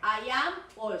nurse. I am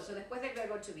also, después del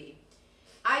verbo to be.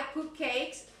 I cook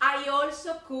cakes. I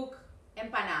also cook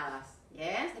empanadas.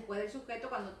 Yes, después del sujeto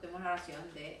cuando tenemos la oración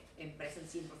en present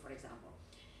simple, por ejemplo.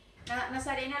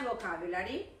 Nazarena, el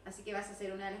vocabulary, así que vas a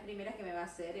ser una de las primeras que me va a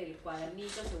hacer el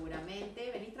cuadernito seguramente.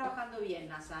 Venís trabajando bien,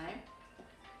 Nasa, ¿eh?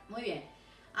 Muy bien.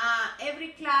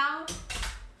 Every cloud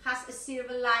has a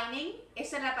silver lining.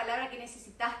 Esa es la palabra que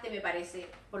necesitaste, me parece,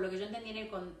 por lo que yo entendí en el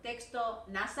contexto,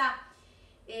 Nasa.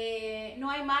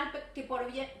 No hay mal que por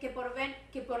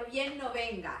bien no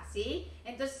venga, ¿sí?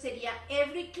 Entonces sería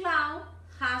every cloud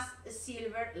has a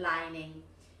silver lining.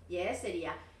 Yes,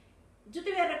 sería. Yo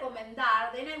te voy a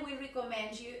recomendar, then I will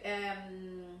recommend you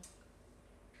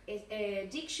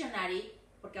dictionary,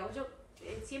 porque a vos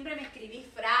siempre me escribís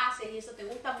frases y eso te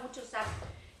gusta mucho usar,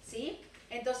 ¿sí?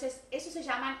 Entonces, eso se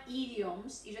llaman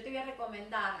idioms y yo te voy a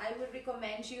recomendar, I will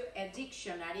recommend you a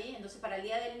dictionary. Entonces, para el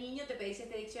Día del Niño te pedís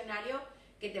este diccionario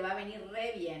que te va a venir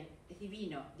re bien. Es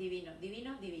divino, divino,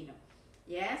 divino, divino.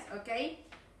 Yes, ok.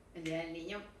 El Día del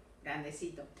Niño,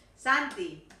 grandecito.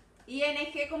 Santi,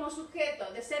 ing como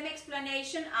sujeto. The same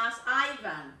explanation as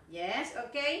Ivan. Yes,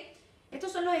 ok.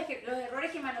 Estos son los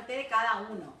errores que me anoté de cada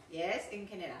uno. Yes, en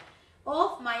general.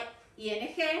 Of my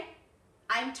ing.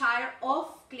 I'm tired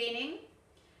of cleaning.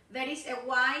 There is a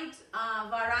wide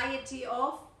variety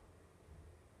of.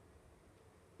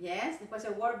 Yes, después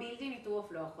el word building estuvo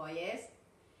flojo. Yes.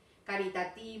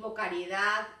 Caritativo,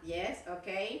 caridad. Yes, ok.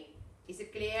 Is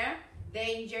it clear?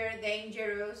 Danger,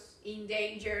 dangerous, in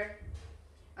danger.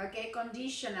 Ok,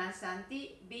 conditional,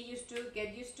 Santi. Be used to,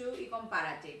 get used to y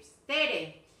comparatives.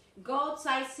 Tere, go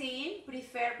sightseeing,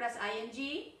 prefer plus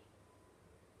ing.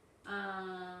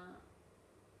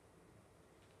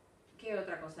 ¿Qué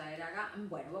otra cosa era acá?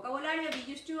 Bueno, vocabulario, be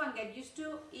used to and get used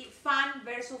to y fun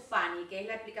versus funny, que es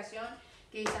la explicación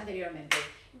que hice anteriormente.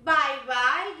 Bye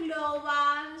bye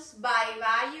globals, bye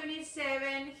bye unit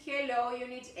 7, hello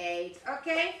unit 8,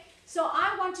 okay? So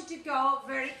I wanted to go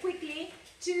very quickly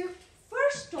to,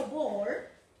 first of all,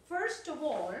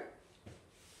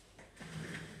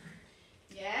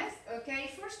 yes, okay,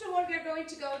 first of all we're going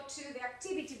to go to the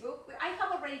activity book. I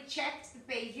have already checked the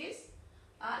pages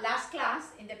last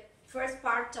class in the first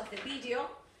part of the video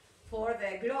for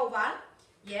the global,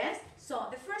 yes. So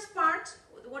the first part,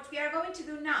 what we are going to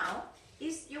do now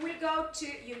is you will go to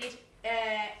unit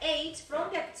 8 from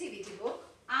the activity book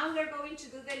and we're going to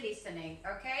do the listening,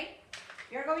 okay?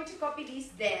 We are going to copy this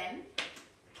then.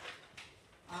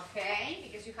 Okay,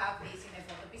 because you have this in the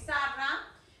photo pizarra.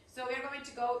 So we are going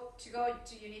to go to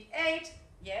Unit 8.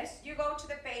 Yes, you go to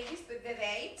the pages with the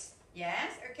date.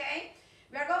 Yes, okay.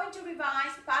 We are going to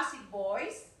revise passive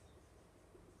voice.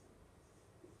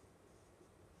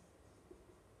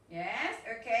 Yes,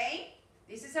 okay.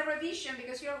 This is a revision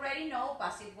because you already know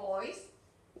passive voice.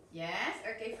 Yes,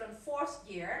 okay, from 4th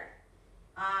year,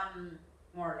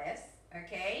 more or less,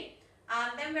 okay.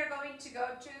 And then we're going to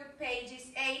go to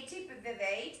pages 80 with the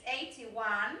date,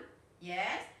 81,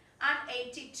 yes, and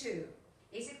 82.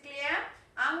 Is it clear?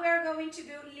 And we're going to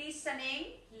do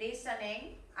listening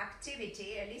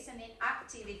activity, a listening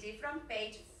activity from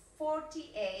page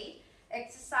 48,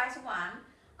 exercise 1,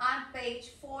 and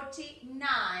page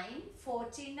 49,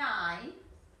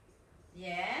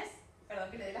 yes,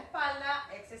 perdón que le dé la espalda,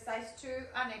 exercise 2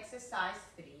 and exercise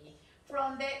 3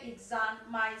 from the exam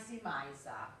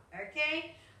Maisa.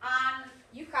 Okay, and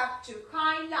you have to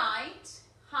highlight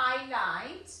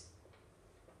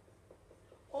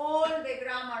all the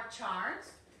grammar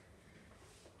charts.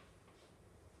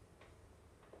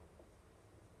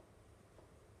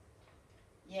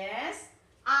 Yes,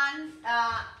 and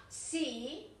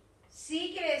C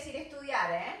quiere decir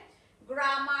estudiar,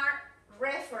 grammar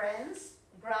reference,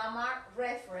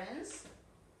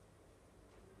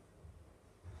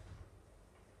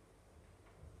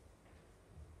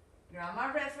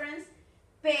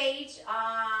 page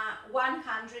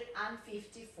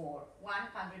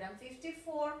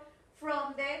 154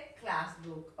 from the class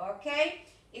book. Okay,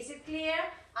 is it clear?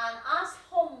 And as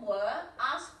homework,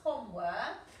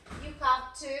 you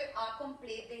have to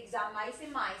complete the exam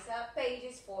Maisa,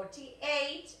 pages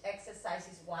 48,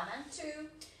 exercises 1 and 2,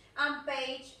 and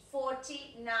page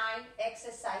 49,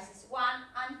 exercises 1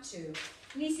 and 2.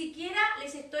 Ni siquiera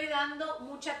les estoy dando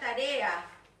mucha tarea.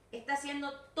 Está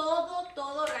siendo todo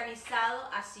organizado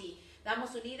así.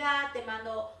 Damos unidad, te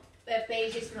mando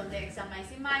pages from the exam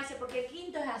Maisa, porque el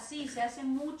quinto es así, se hace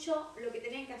mucho lo que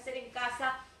tienen que hacer en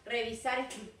casa, revisar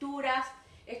estructuras,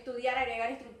 estudiar,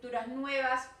 agregar estructuras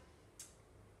nuevas,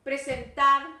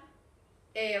 presentar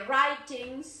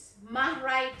writings, más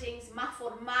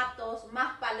formatos,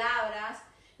 más palabras.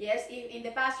 Yes, in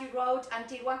the past you wrote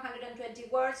until 120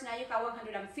 words, now you have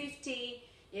 150,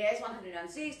 yes,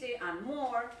 160 and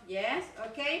more, yes,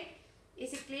 okay.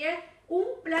 Is it clear?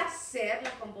 Un placer,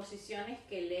 las composiciones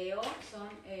que leo son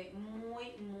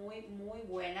muy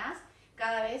buenas.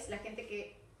 Cada vez la gente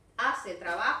que hace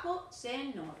trabajo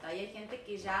se nota y hay gente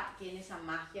que ya tiene esa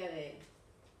magia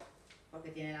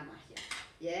porque tiene la magia.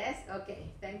 Yes,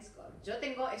 okay, thanks God.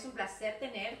 Es un placer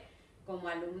tener como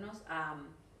alumnos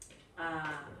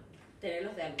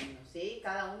tenerlos de alumnos, ¿sí?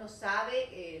 Cada uno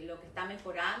sabe lo que está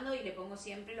mejorando y le pongo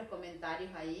siempre los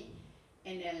comentarios ahí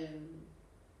in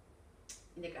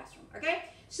the classroom, okay?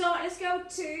 So let's go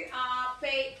to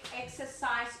page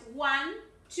exercise 1,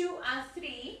 2, and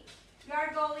 3. We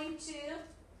are going to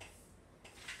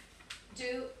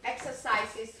do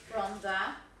exercises from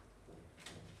the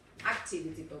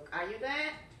activity book. Are you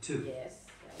there? 2. Yes.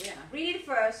 Yeah. Read it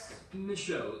first.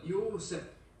 Michelle, you're set.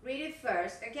 Read it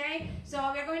first, okay?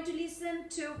 So we're going to listen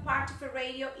to part of a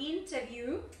radio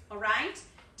interview, all right?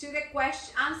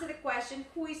 Answer the question,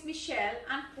 who is Michelle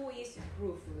and who is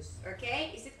Rufus,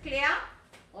 okay? Is it clear?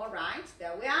 All right,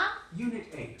 there we are. Unit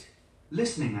 8,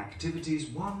 listening activities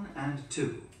 1 and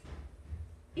 2.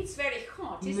 It's very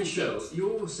hot, isn't Michelle, it?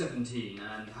 you're 17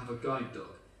 and have a guide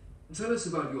dog. Tell us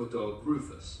about your dog,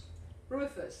 Rufus.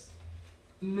 Rufus.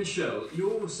 Michelle,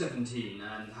 you're 17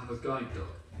 and have a guide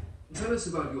dog. Tell us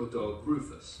about your dog,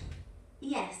 Rufus.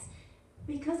 Yes,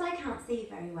 because I can't see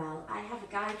very well, I have a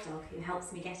guide dog who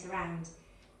helps me get around.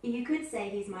 You could say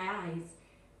he's my eyes.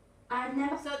 I've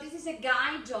never... So this is a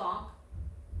guide dog.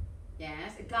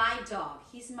 Yes, a guide dog.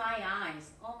 He's my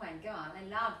eyes. Oh my God, I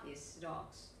love these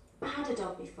dogs. I had a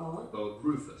dog before. Dog,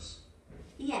 Rufus.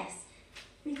 Yes,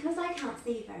 because I can't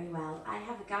see very well, I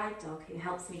have a guide dog who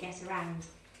helps me get around.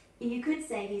 You could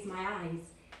say he's my eyes.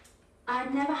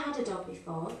 I'd never had a dog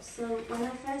before, so when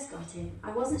I first got him, I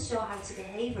wasn't sure how to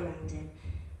behave around him.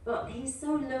 But he's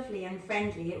so lovely and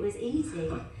friendly, it was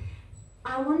easy.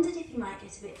 I wondered if he might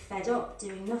get a bit fed up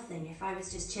doing nothing if I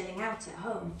was just chilling out at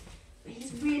home. But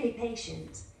he's really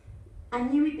patient. I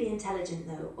knew he'd be intelligent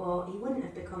though, or he wouldn't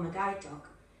have become a guide dog.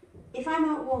 If I'm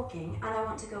out walking and I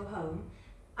want to go home,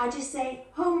 I just say,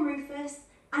 "Home, Rufus,"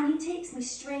 and he takes me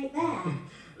straight there.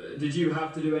 Did you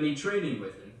have to do any training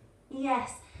with him?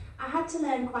 Yes. I had to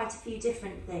learn quite a few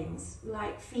different things,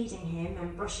 like feeding him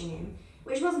and brushing him,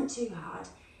 which wasn't too hard,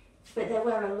 but there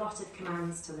were a lot of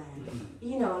commands to learn.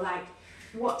 You know, like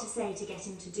what to say to get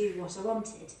him to do what I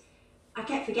wanted. I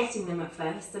kept forgetting them at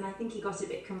first and I think he got a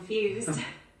bit confused.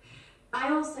 I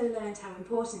also learned how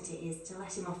important it is to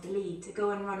let him off the lead, to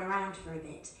go and run around for a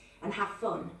bit and have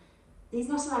fun. He's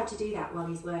not allowed to do that while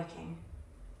he's working.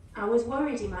 I was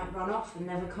worried he might run off and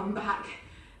never come back,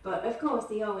 but of course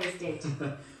he always did.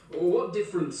 What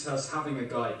difference has having a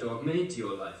guide dog made to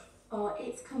your life? Oh,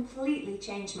 it's completely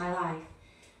changed my life.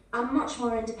 I'm much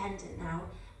more independent now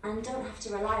and don't have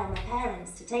to rely on my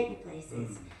parents to take me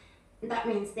places. That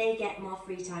means they get more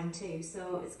free time too,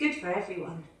 so it's good for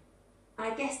everyone.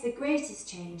 I guess the greatest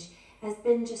change has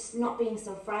been just not being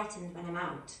so frightened when I'm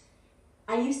out.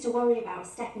 I used to worry about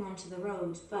stepping onto the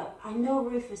road, but I know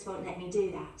Rufus won't let me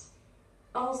do that.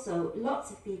 Also,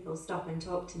 lots of people stop and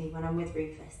talk to me when I'm with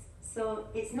Rufus, so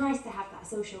it's nice to have that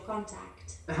social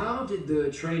contact. How did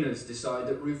the trainers decide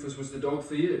that Rufus was the dog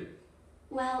for you?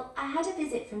 Well, I had a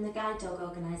visit from the guide dog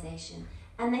organisation,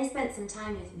 and they spent some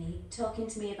time with me, talking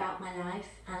to me about my life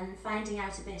and finding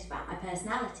out a bit about my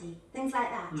personality, things like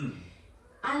that.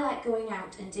 I like going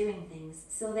out and doing things,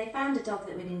 so they found a dog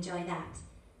that would enjoy that.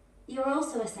 You're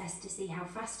also assessed to see how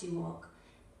fast you walk.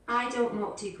 I don't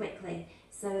walk too quickly,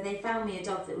 so they found me a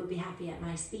dog that would be happy at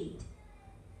my speed.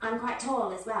 I'm quite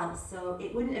tall as well, so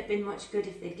it wouldn't have been much good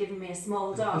if they'd given me a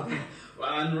small dog.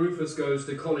 And Rufus goes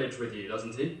to college with you,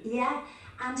 doesn't he? Yeah,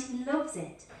 and he loves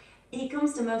it. He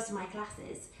comes to most of my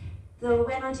classes, though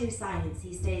when I do science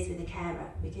he stays with a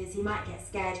carer because he might get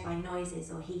scared by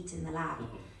noises or heat in the lab.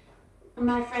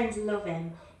 My friends love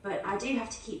him, but I do have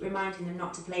to keep reminding them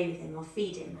not to play with him or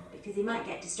feed him because he might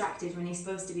get distracted when he's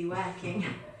supposed to be working.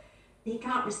 He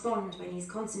can't respond when he's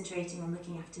concentrating on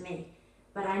looking after me,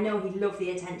 but I know he'd love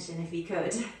the attention if he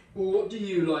could. What do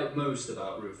you like most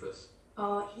about Rufus?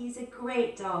 Oh, he's a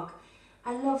great dog.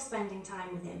 I love spending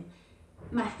time with him.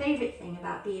 My favourite thing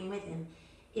about being with him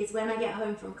is when I get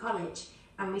home from college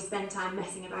and we spend time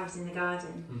messing about in the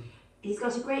garden. He's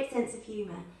got a great sense of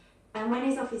humour, and when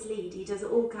he's off his lead he does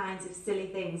all kinds of silly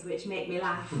things which make me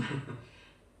laugh.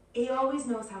 He always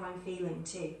knows how I'm feeling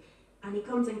too, and he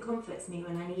comes and comforts me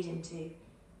when I need him to.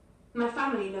 My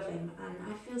family love him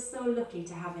and I feel so lucky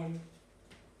to have him.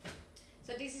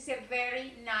 So this is a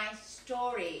very nice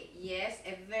story, yes,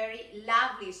 a very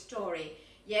lovely story.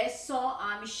 Yes, so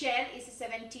Michelle is a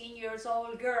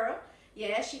 17-year-old girl.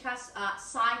 Yes, she has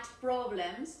sight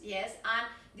problems. Yes, and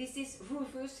this is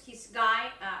Rufus, his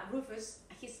guide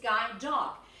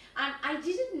dog. And I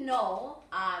didn't know.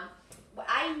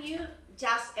 I knew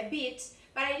just a bit,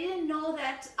 but I didn't know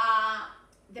that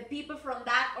the people from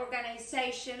that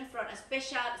organization, from a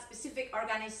specific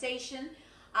organization,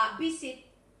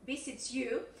 visits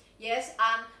you. Yes,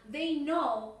 and they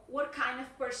know what kind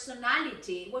of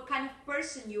personality, what kind of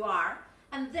person you are,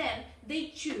 and then they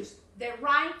choose the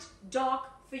right dog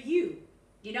for you.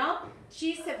 You know,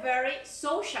 she's a very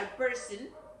social person,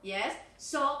 yes,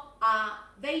 so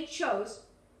they chose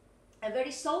a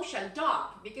very social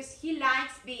dog because he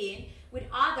likes being with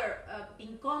other,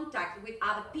 in contact with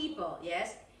other people,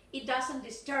 yes. It doesn't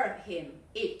disturb him,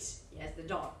 yes, the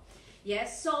dog.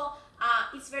 Yes, so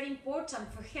it's very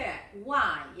important for her.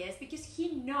 Why? Yes, because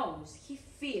he knows, he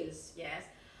feels, yes,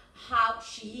 how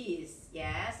she is,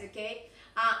 yes, okay?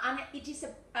 And it is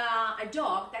a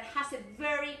dog that has a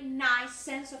very nice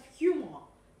sense of humor,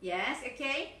 yes,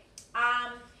 okay?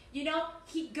 You know,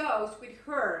 he goes with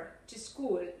her to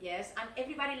school, yes, and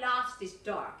everybody loves this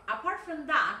dog. Apart from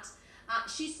that,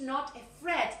 she's not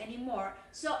afraid anymore,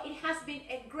 so it has been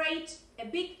a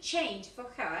big change for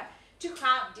her to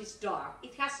have this dog.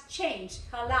 It has changed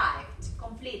her life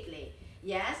completely,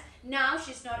 yes. Now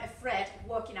she's not afraid of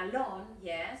walking alone,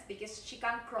 yes, because she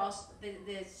can cross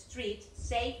the street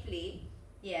safely,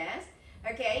 yes,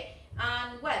 okay.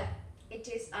 And well, it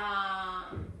is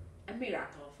a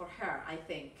miracle for her, I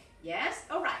think, yes.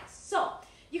 All right, so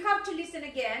you have to listen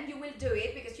again. You will do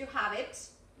it because you have it,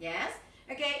 yes,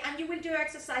 okay. And you will do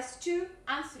exercise 2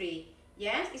 and 3,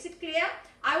 yes. Is it clear?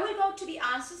 I will go to the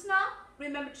answers now.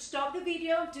 Remember to stop the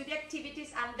video, do the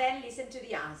activities, and then listen to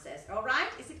the answers. All right?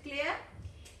 Is it clear?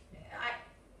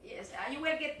 Yes, you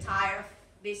will get tired of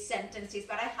these sentences,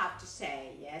 but I have to say,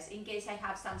 yes, in case I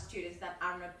have some students that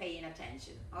are not paying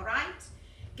attention. All right?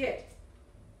 Good.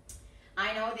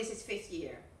 I know this is 5th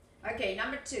year. Okay,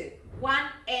 number 2.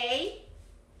 1A,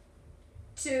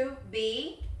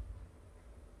 2B,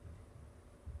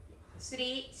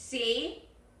 3C,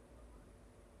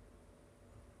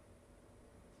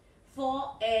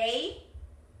 4A,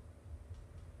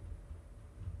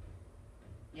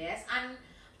 yes, and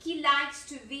he likes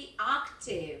to be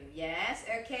active, yes,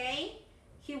 okay,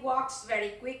 he walks very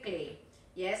quickly,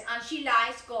 yes, and she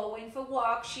likes going for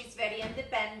walks, she's very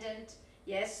independent,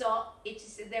 yes, so it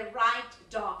is the right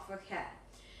dog for her.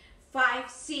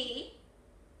 5C,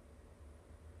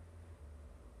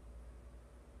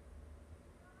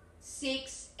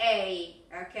 6A,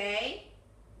 okay?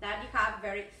 That you have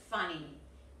very funny.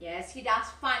 Yes, he does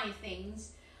funny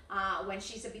things. When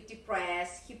she's a bit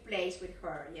depressed, he plays with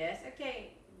her. Yes,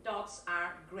 okay. Dogs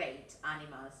are great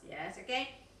animals. Yes, okay.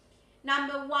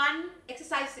 Number 1,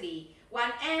 exercise 3.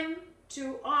 1M,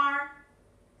 2R,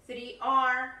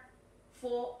 3R,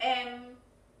 4M,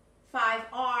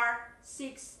 5R,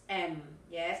 6M.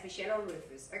 Yes, Michelle or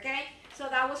Rufus. Okay, so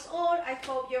that was all. I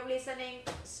hope your listening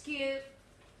skill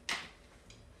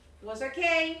was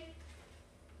okay.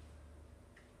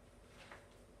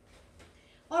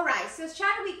 All right, so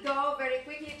shall we go very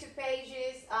quickly to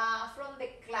pages from the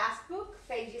class book,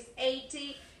 pages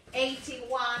 80,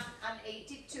 81, and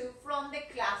 82 from the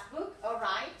class book. All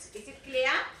right, is it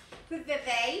clear? Put the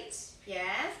date,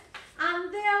 yes.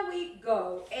 And there we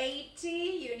go, 80,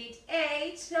 unit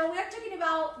 8. So we are talking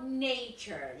about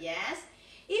nature, yes.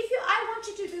 I want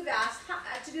you to do that,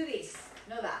 to do this,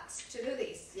 no that, to do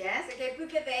this, yes. Okay, put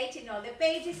the date in all the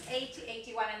pages, 80,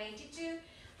 81, and 82.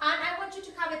 And I want you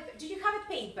to have it, do you have a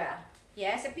paper?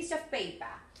 Yes, a piece of paper.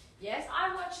 Yes,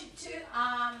 I want you to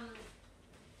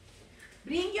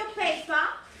bring your paper.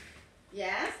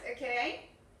 Yes, okay.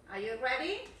 Are you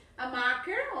ready? A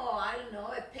marker, or I don't know,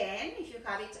 a pen, if you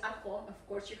have it at home. Of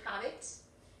course you have it.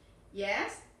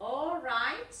 Yes, all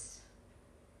right.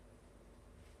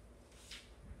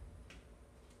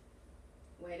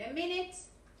 Wait a minute.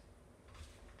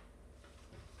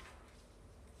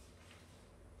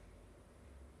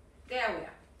 There we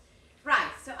are.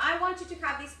 Right, so I want you to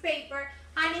have this paper,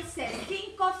 and it says,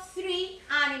 think of 3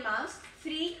 animals.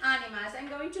 3 animals. I'm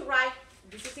going to write,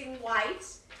 this is in white.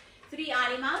 3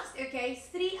 animals, okay,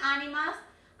 3 animals,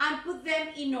 and put them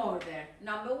in order.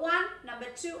 Number 1, number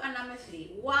 2, and number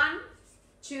 3. 1,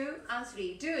 2, and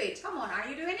 3. Do it. Come on, are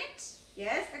you doing it?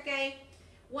 Yes, okay.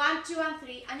 1, 2, and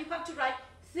 3, and you have to write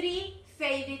 3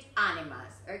 favorite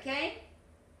animals, okay?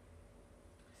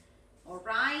 All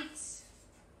right.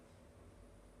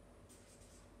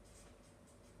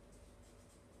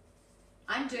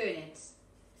 I'm doing it.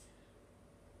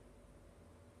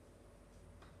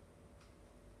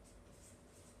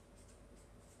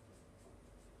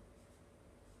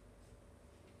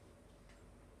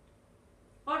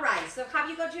 All right, so have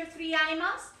you got your 3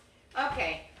 animals?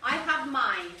 Okay, I have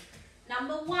mine.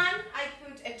 Number 1, I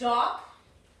put a dog.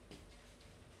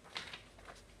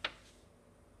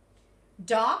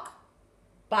 Dog,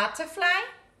 butterfly,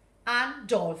 and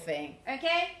dolphin.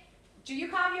 Okay, do you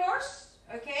have yours?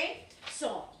 Okay,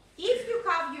 so if you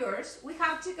have yours, we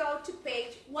have to go to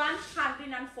page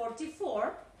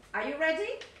 144. Are you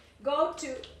ready? Go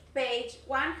to page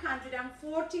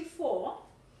 144.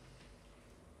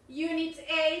 Unit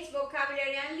 8,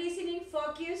 vocabulary and listening,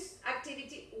 focus,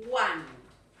 activity 1.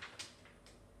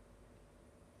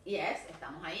 Yes,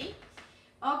 estamos ahí.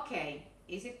 Okay,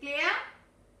 is it clear?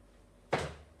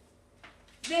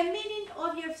 The meaning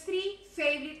of your 3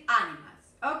 favorite animals.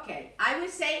 Okay, I will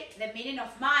say the meaning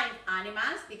of my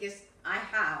animals because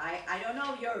I don't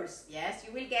know yours. Yes,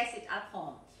 you will guess it at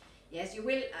home. Yes, you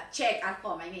will check at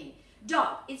home, I mean.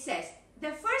 Dog, it says,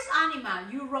 the first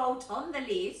animal you wrote on the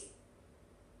list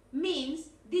means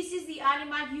this is the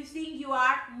animal you think you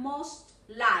are most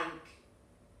like.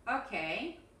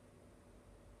 Okay.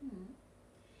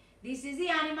 This is the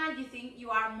animal you think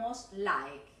you are most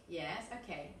like. Yes,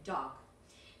 okay, dog.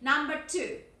 Number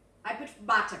 2, I put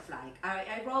butterfly.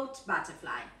 I wrote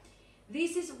butterfly.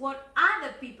 This is what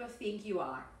other people think you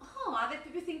are. Oh, other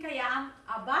people think I am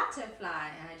a butterfly.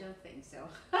 I don't think so.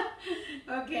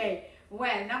 Okay,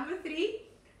 well, number 3,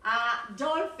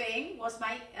 dolphin was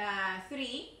my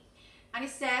 3. And it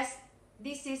says,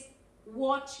 this is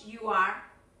what you are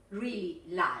really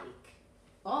like.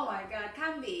 Oh my God,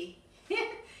 can be.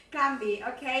 Can be,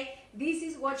 okay? This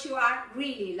is what you are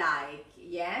really like.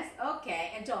 Yes,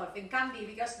 okay, a dolphin can be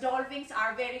because dolphins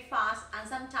are very fast and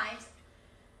sometimes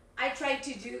I try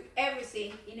to do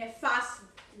everything in a fast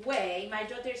way. My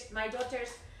daughters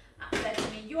said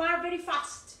to me, you are very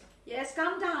fast. Yes,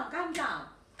 calm down, calm down.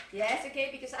 Yes, okay,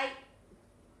 because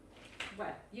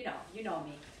well, you know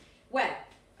me. Well,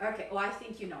 okay, oh, I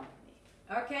think you know me.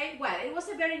 Okay, well, it was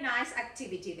a very nice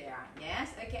activity there.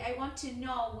 Yes, okay, I want to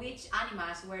know which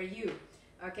animals were you.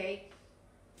 Okay.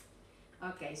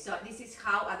 Okay, so this is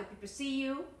how other people see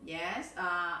you. Yes,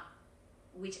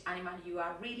 which animal you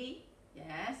are really.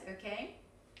 Yes, okay.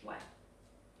 Well,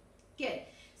 good.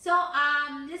 So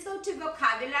let's go to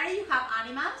vocabulary. You have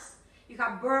animals, you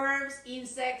have birds,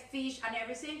 insects, fish, and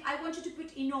everything. I want you to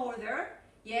put in order.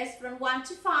 Yes, from 1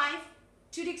 to 5.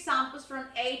 2 examples from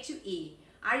A to E.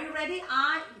 Are you ready?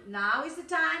 Now is the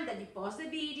time that you pause the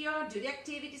video, do the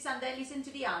activities, and then listen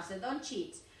to the answer. Don't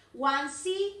cheat.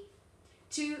 1C,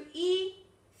 2E,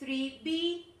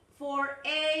 3B,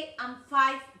 4A, and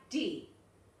 5D.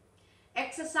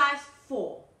 Exercise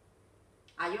 4.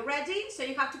 Are you ready? So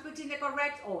you have to put in the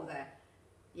correct order.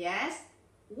 Yes?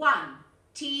 1.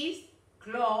 Teeth,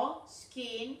 claw,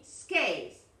 skin,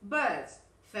 scales. Birds,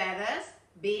 feathers,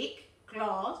 beak,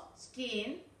 claws,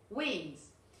 skin, wings.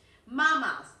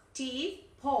 Mammals, teeth,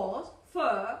 paws,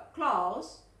 fur,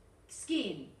 claws,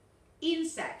 skin.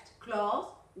 Insect, claws,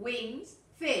 wings,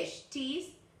 fish,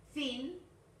 teeth,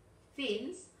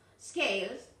 fins,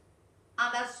 scales,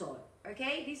 and that's all.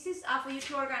 Okay? This is for you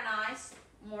to organize,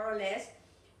 more or less,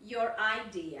 your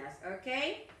ideas.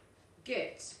 Okay?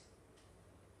 Good.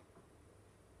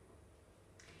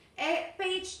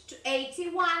 Page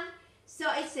 81. So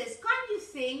it says, can you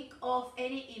think of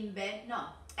any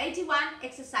 81,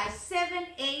 exercise 7,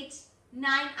 8,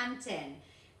 9, and 10.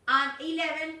 And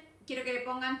 11, quiero que le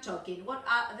pongan talking. What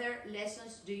other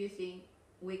lessons do you think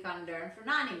we can learn from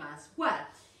animals? Well,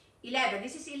 11,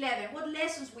 this is 11. What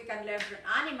lessons we can learn from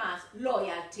animals?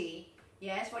 Loyalty.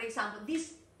 Yes, for example,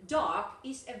 this dog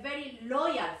is a very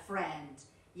loyal friend.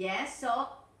 Yes, so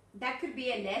that could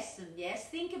be a lesson. Yes,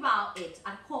 think about it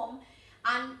at home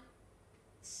and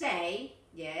say,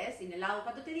 yes, in el lado,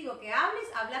 cuando te digo que hables,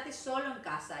 háblate solo en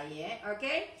casa, yeah,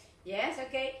 okay? Yes,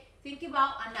 okay, think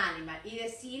about an animal y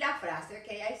decir la frase,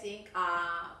 okay, I think,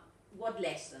 what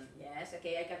lesson, yes,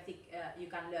 okay, I can think, you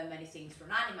can learn many things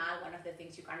from animal. One of the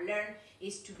things you can learn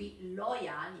is to be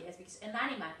loyal, yes, because an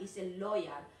animal is a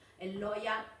loyal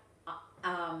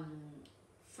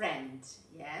friend,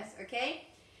 yes, okay?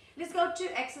 Let's go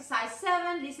to exercise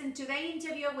 7. Listen to the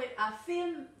interview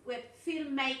with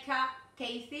filmmaker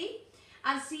Kathy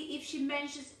and see if she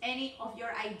mentions any of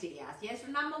your ideas. Yes,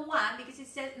 so number 1, because it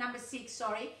says number 6,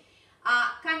 sorry.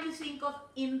 Can you think of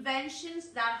inventions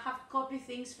that have copied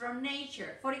things from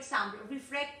nature? For example,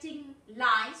 reflecting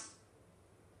lights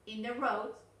in the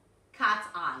road, cat's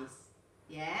eyes.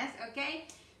 Yes, okay?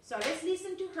 So let's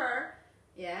listen to her.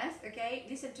 Yes, okay,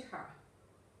 listen to her.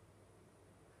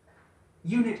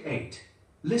 Unit 8.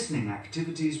 Listening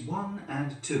activities 1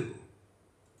 and 2.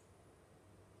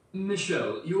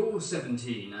 Michelle, you're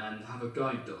 17 and have a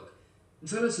guide dog.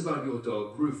 Tell us about your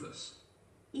dog, Rufus.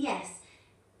 Yes,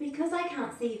 because I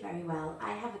can't see very well,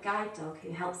 I have a guide dog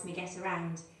who helps me get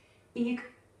around. Wait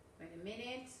a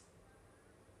minute.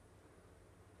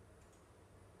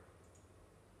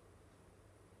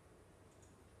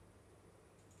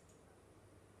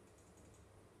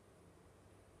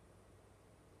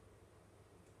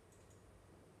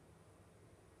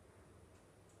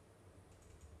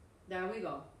 There we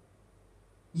go.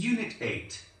 Unit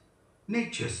 8.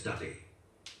 Nature Study.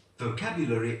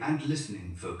 Vocabulary and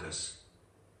Listening Focus.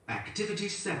 Activity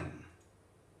 7.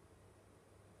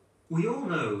 We all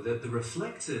know that the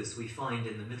reflectors we find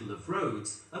in the middle of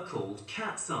roads are called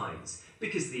cat's eyes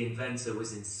because the inventor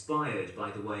was inspired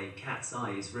by the way cat's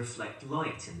eyes reflect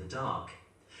light in the dark.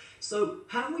 So,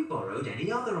 have we borrowed any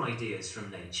other ideas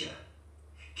from nature?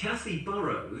 Kathy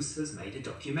Burrows has made a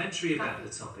documentary about the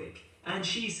topic, and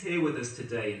she's here with us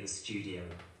today in the studio.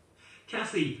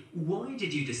 Kathy, why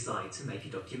did you decide to make a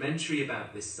documentary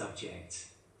about this subject?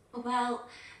 Well,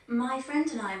 my friend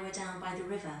and I were down by the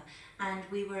river and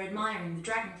we were admiring the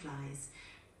dragonflies.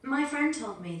 My friend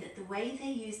told me that the way they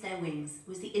used their wings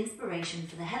was the inspiration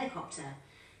for the helicopter.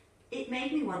 It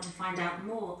made me want to find out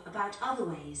more about other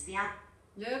ways the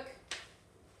Look,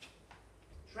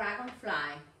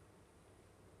 dragonfly.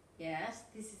 Yes,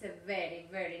 this is a very,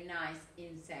 very nice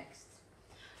insect.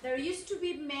 There used to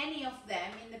be many of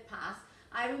them in the past.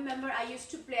 I remember I used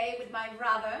to play with my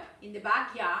brother in the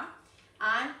backyard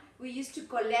and we used to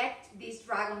collect these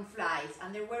dragonflies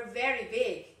and they were very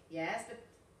big, yes, but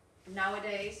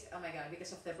nowadays, oh my god,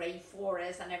 because of the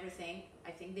rainforest and everything,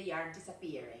 I think they are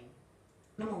disappearing.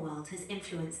 The animal world has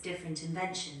influenced different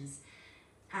inventions,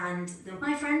 and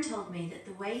my friend told me that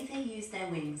the way they used their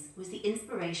wings was the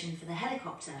inspiration for the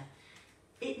helicopter.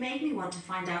 It made me want to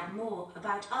find out more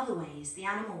about other ways the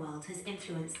animal world has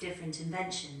influenced different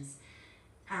inventions.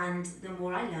 And the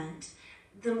more I learnt,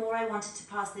 the more I wanted to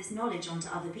pass this knowledge on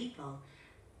to other people.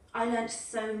 I learnt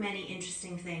so many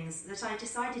interesting things that I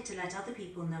decided to let other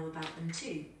people know about them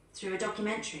too, through a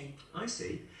documentary. I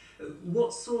see.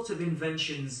 What sort of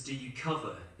inventions do you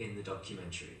cover in the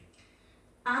documentary?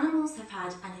 Animals have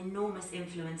had an enormous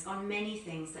influence on many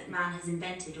things that man has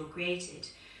invented or created,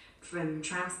 from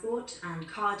transport and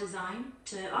car design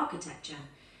to architecture.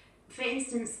 For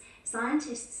instance,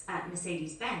 scientists at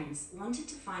Mercedes-Benz wanted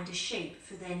to find a shape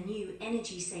for their new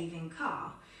energy-saving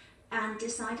car, and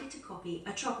decided to copy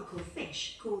a tropical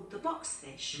fish called the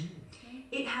boxfish.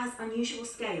 It has unusual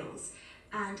scales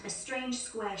and a strange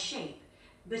square shape,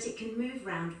 but it can move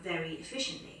round very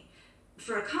efficiently.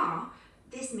 For a car,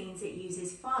 this means it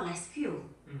uses far less fuel.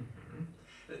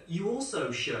 You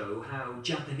also show how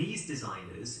Japanese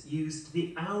designers used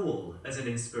the owl as an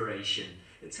inspiration.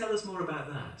 Tell us more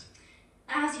about that.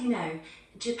 As you know,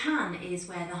 Japan is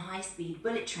where the high-speed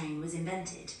bullet train was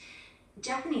invented.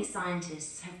 Japanese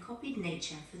scientists have copied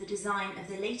nature for the design of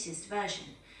the latest version.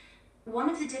 One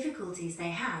of the difficulties they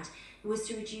had was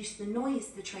to reduce the noise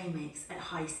the train makes at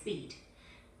high speed.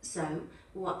 So,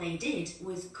 what they did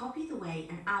was copy the way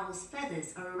an owl's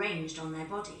feathers are arranged on their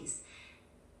bodies.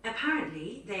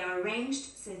 Apparently, they are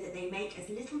arranged so that they make as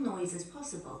little noise as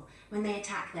possible when they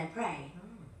attack their prey.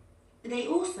 They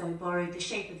also borrowed the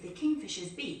shape of the kingfisher's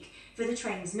beak for the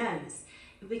train's nose,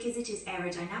 because it is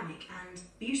aerodynamic and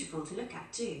beautiful to look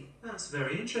at too. That's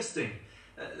very interesting.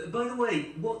 By the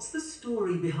way, what's the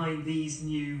story behind these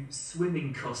new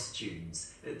swimming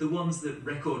costumes? The ones that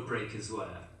record breakers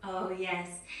wear? Oh yes,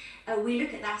 we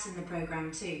look at that in the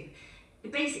programme too.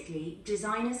 Basically,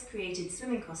 designers created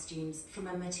swimming costumes from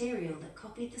a material that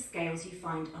copied the scales you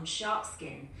find on shark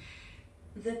skin.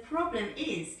 The problem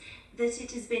is that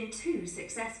it has been too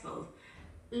successful.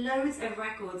 Loads of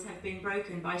records have been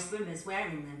broken by swimmers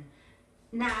wearing them.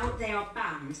 Now they are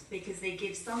banned because they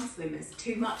give some swimmers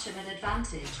too much of an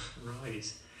advantage.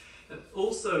 Right.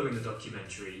 Also in the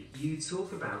documentary, you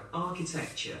talk about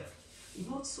architecture.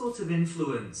 What sort of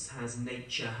influence has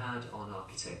nature had on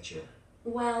architecture?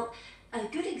 Well, a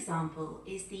good example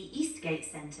is the Eastgate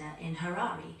Centre in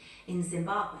Harare, in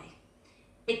Zimbabwe.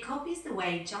 It copies the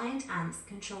way giant ants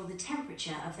control the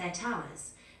temperature of their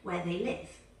towers, where they live.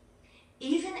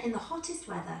 Even in the hottest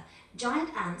weather, giant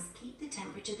ants keep the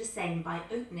temperature the same by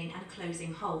opening and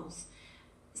closing holes.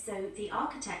 So the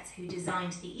architects who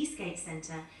designed the Eastgate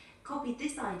Centre copied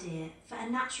this idea for a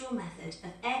natural method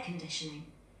of air conditioning.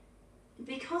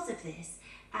 Because of this,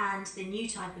 and the new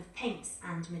type of paints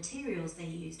and materials they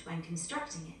used when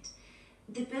constructing it,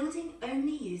 the building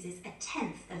only uses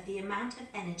 1/10 of the amount of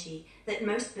energy that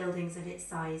most buildings of its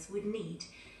size would need.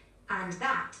 And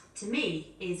that, to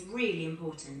me, is really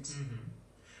important.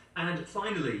 And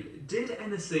finally, did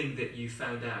anything that you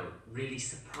found out really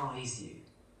surprise you?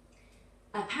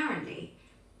 Apparently,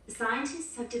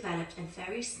 scientists have developed a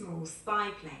very small spy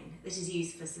plane that is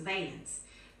used for surveillance,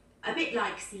 a bit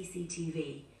like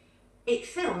CCTV. It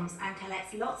films and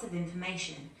collects lots of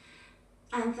information,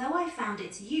 and though I found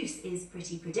its use is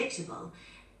pretty predictable,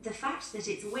 the fact that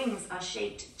its wings are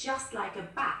shaped just like a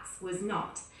bat's was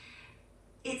not.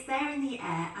 It's there in the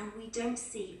air and we don't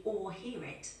see or hear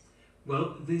it.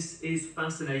 Well, this is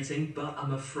fascinating, but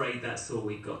I'm afraid that's all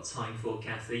we've got time for,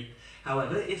 Kathy.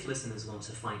 However, if listeners want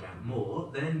to find out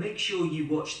more, then make sure you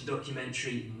watch the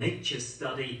documentary Nature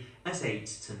Study at 8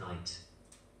 tonight.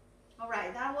 All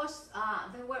right, that was,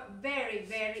 they were very,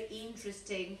 very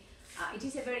interesting. It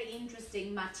is a very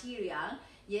interesting material,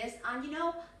 yes. And you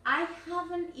know, I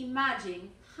haven't imagined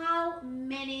how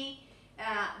many,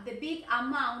 the big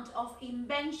amount of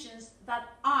inventions that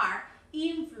are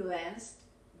influenced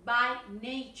by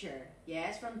nature,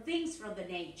 yes, from things from the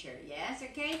nature, yes,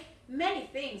 okay. Many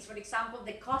things, for example,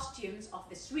 the costumes of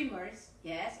the swimmers,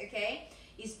 yes, okay,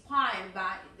 inspired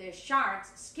by the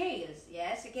shark's scales,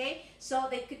 yes, okay, so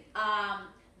they could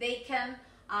they can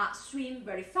swim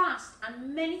very fast,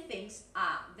 and many things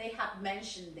they have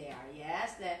mentioned there,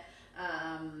 yes, the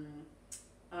I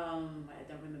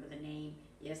don't remember the name,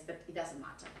 yes, but it doesn't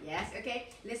matter, yes, okay,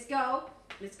 let's go,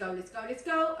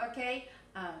 okay.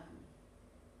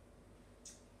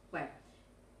 Well,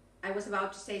 I was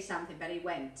about to say something, but it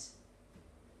went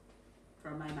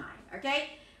from my mind,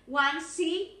 okay.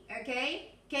 1C,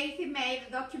 okay, Kathy made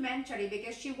a documentary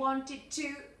because she wanted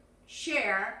to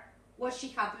share what she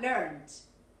had learned,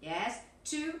 yes.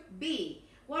 2B,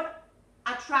 what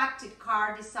attracted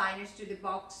car designers to the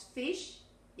box fish,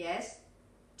 yes.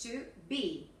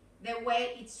 2B, the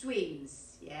way it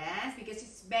swims, yes, because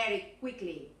it's very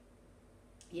quickly,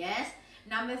 yes.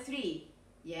 Number 3,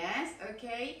 yes,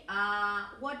 okay,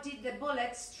 what did the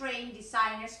bullet train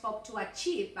designers hope to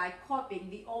achieve by copying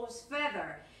the owl's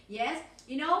feather? Yes,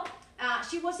 you know,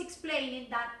 she was explaining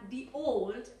that the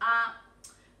owl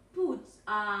puts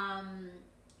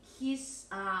his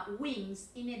wings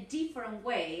in a different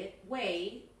way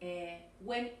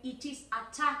when it is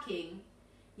attacking,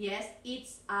 yes,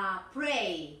 its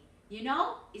prey, you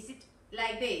know, is it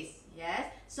like this, yes,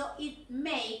 so it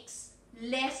makes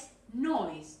less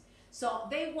noise. So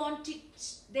they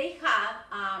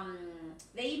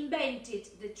invented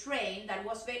the train that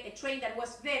was a train that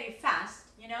was very fast,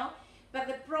 you know, but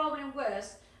the problem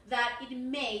was that it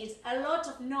made a lot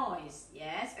of noise,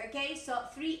 yes, okay, so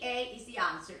 3A is the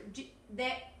answer,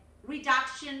 the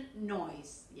reduction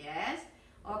noise, yes,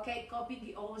 okay, copy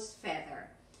the old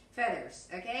feathers,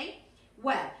 okay.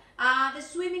 Well, the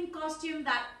swimming costume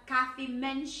that Kathy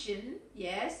mentioned,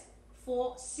 yes,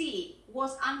 for C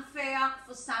was unfair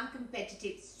for some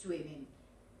competitive swimming,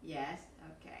 yes,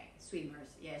 okay,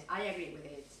 swimmers, yes, I agree with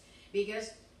it,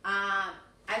 because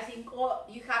I think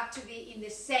you have to be in the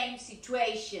same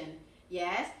situation,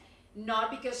 yes,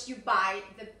 not because you buy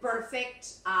the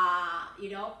perfect,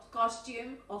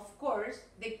 costume. Of course,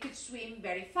 they could swim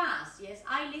very fast, yes.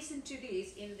 I listened to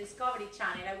this in Discovery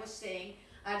Channel. I was saying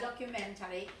a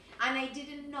documentary, and I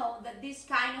didn't know that this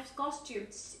kind of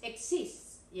costumes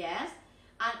exists, yes,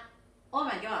 and oh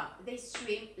my God, they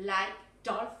swim like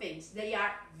dolphins. They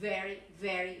are very,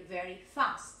 very, very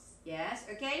fast, yes,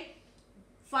 okay.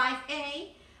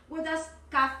 5A, what does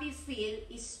Kathy feel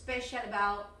is special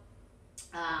about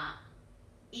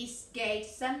Eastgate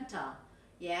Center?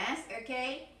 Yes,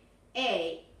 okay.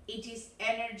 A, it is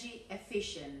energy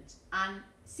efficient. And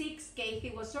 6,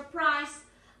 Kathy was surprised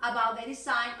about the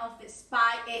design of the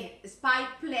spy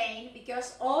plane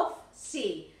because of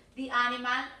C, the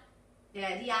animal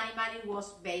it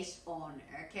was based on.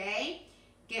 Okay,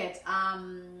 good.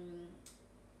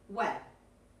 Well,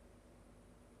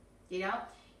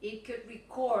 it could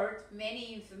record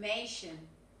many information,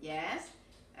 yes,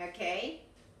 okay,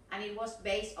 and it was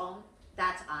based on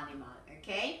that animal,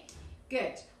 okay,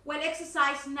 good. Well,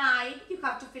 exercise 9, you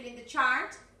have to fill in the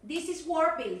chart. This is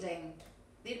word building.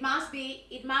 It must be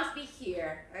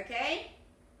here, okay,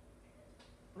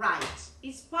 right.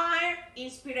 Inspire,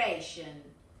 inspiration.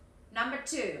 Number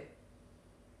 2,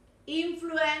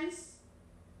 influence,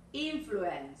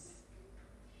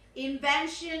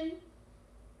 invention,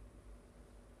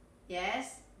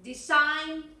 yes,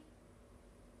 design,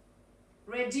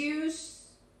 reduce,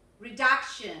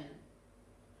 reduction,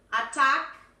 attack,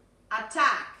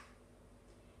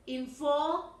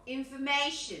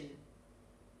 information,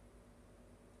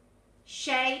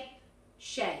 shape.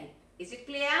 Is it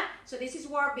clear? So this is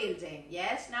word building,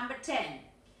 yes. Number 10,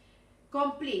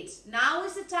 complete. Now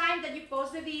is the time that you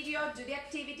pause the video, do the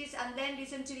activities, and then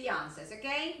listen to the answers,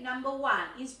 okay? Number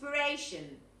 1,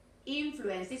 inspiration,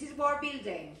 influence. This is word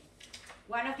building.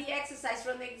 One of the exercises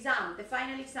from the exam, the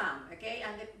final exam, okay,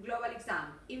 and the global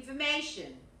exam.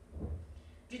 Information,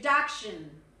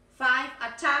 reduction, 5,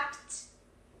 attacked,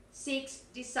 6,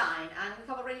 design. And we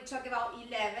have already talked about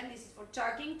 11, this is for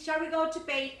talking. Shall we go to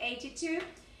page 82?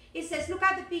 It says, look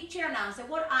at the picture and answer.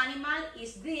 What animal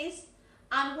is this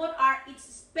and what are its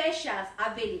special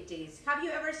abilities? Have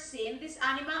you ever seen this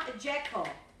animal? A gecko.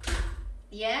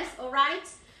 Yes, all right.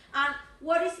 And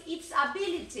what is its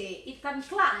ability? It can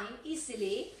climb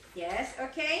easily. Yes,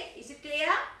 okay. Is it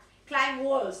clear? Climb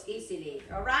walls easily.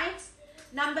 All right.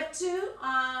 Number 2,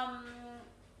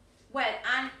 well,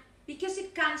 and because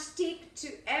it can stick to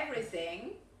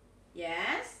everything,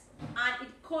 yes, and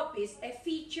it copies a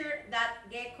feature that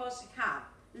geckos have.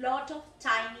 Lot of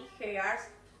tiny hairs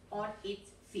on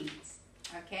its feet.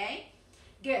 Okay,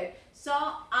 good. So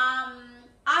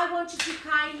I want you to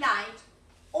highlight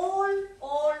all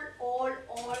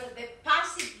the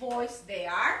passive voice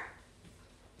there.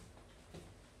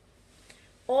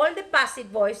 All the passive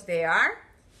voice there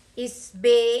is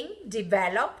being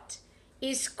developed,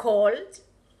 is called,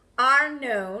 are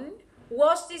known,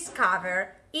 was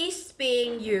discovered, is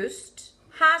being used,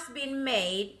 has been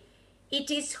made, it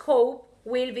is hope,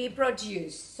 will be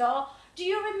produced. So, do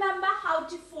you remember how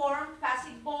to form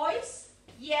passive voice?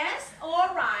 Yes?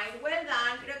 All right, well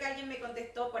done. Creo que alguien me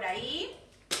contestó por ahí.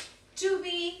 To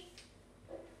be,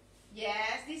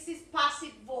 yes, this is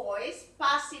passive voice,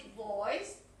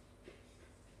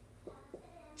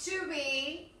 to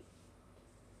be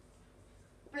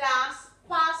plus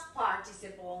past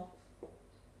participle.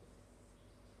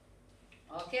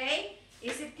 Okay,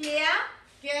 is it clear?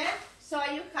 Good. So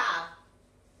you have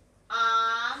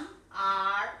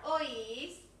are o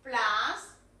is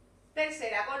plus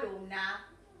tercera columna,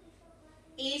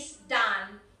 is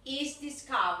done, is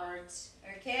discovered.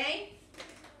 Okay.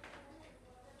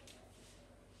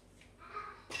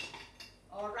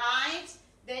 All right.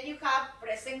 Then you have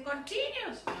present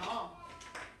continuous. No.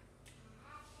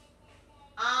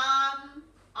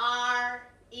 Are,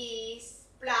 is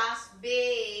plus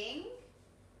being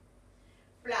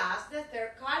plus the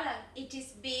third column. It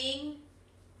is being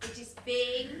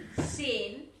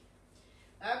seen.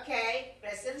 Okay.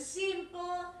 Present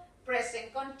simple,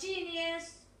 present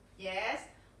continuous. Yes.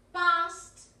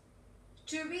 Past,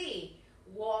 to be,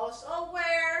 was or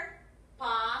were,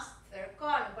 past, third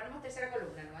column. Ponemos tercera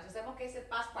columna, nomás hacemos que es el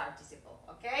past participle.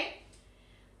 okay?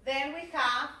 Then we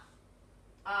have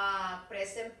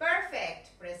present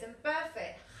perfect. Present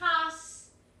perfect has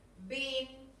been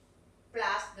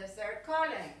plus the third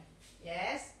column.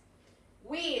 Yes?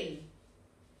 Will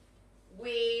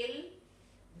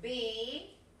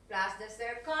be plus the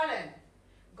third column.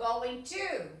 Going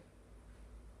to.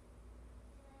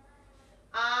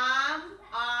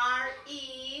 Are,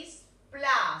 is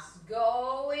plus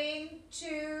going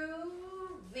to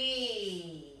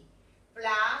be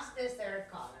plus the third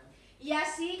column. Y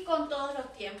así con todos los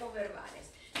tiempos verbales.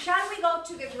 Shall we go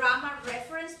to the grammar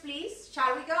reference, please?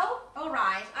 Shall we go? All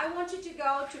right. I want you to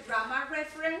go to grammar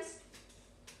reference.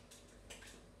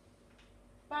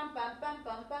 Pam, pam, pam,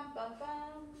 pam, pam, pam,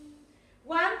 pam.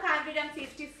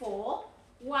 154.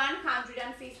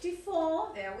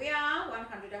 154. There we are.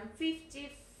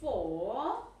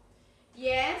 154.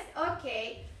 Yes,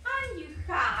 okay. And you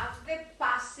have the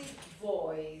passive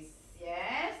voice.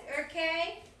 Yes,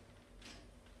 okay.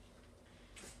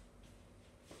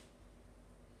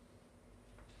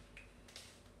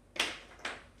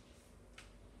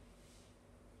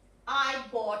 I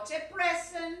bought a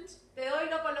present. Te doy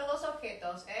lo con los dos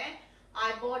objetos, ¿eh?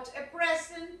 I bought a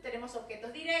present. Tenemos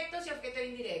objetos directos y objetos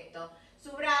indirectos.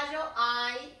 Subrayo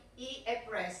I y a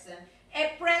present.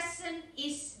 A present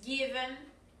is given,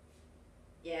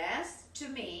 yes, to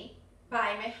me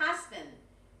by my husband,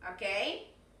 okay?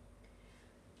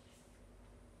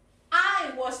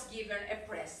 I was given a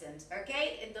present,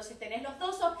 okay? Entonces tenés los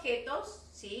dos objetos,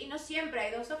 ¿sí? No siempre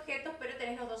hay dos objetos, pero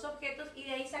tenés los dos objetos y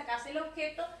de ahí sacás el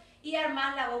objeto y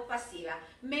armás la voz pasiva.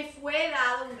 Me fue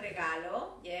dado un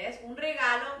regalo, yes, un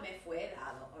regalo me fue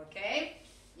dado, okay?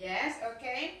 Yes,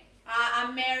 okay?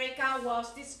 America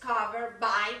was discovered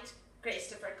by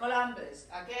Christopher Columbus,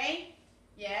 okay?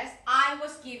 Yes, I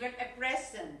was given a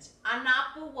present. An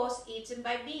apple was eaten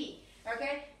by me,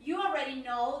 okay? You already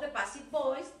know the passive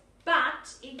voice,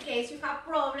 but in case you have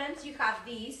problems, you have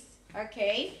this,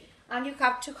 okay? And you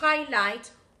have to highlight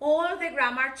all the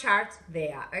grammar charts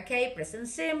there, okay? Present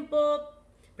simple,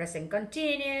 present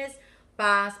continuous,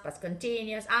 past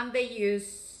continuous, and the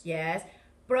use, yes,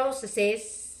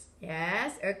 processes,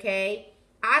 yes, okay,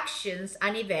 actions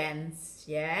and events,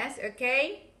 yes,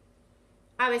 okay.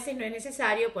 A veces no es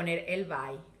necesario poner el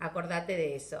by, acordate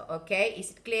de eso, okay.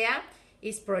 Is it clear?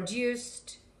 Is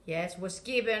produced, yes, was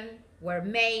given, were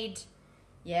made,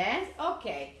 yes,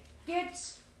 okay, good.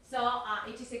 So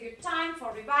it is a good time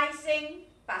for revising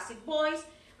passive voice,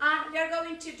 and we are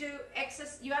going to do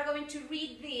you are going to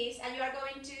read this, and you are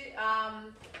going to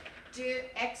do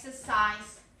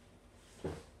exercise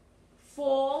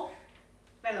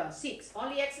 6,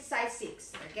 only exercise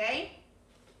 6, okay?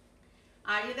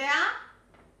 Are you there?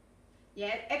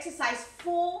 Yeah, exercise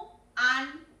 4 and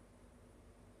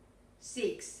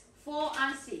 6. 4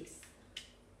 and 6.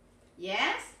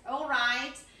 Yes? All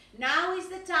right. Now is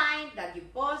the time that you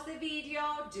pause the video,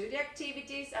 do the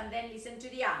activities, and then listen to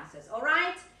the answers. All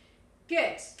right?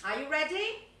 Good. Are you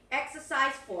ready?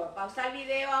 Exercise 4. Pausa el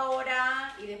video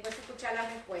ahora y después escuchar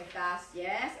las respuestas.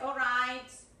 Yes? All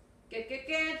right. Good, good,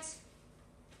 good.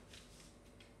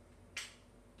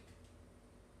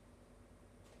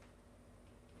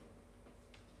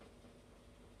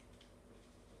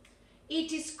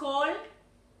 It is called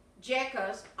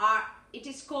geckos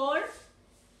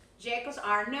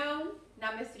are known.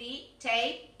 Number 3,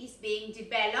 tape is being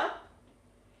developed.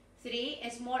 3,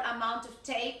 a small amount of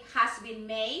tape has been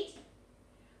made.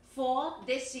 4,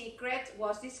 the secret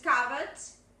was discovered.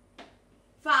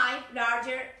 5,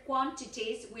 larger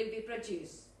quantities will be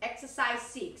produced. Exercise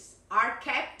 6, are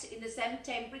kept in the same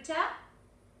temperature.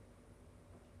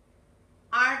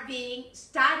 Are being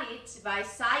studied by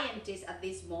scientists at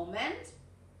this moment.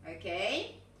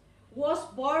 Okay. Was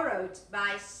borrowed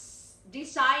by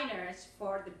designers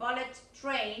for the bullet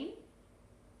train.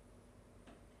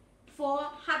 4,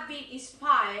 have been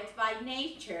inspired by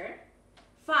nature.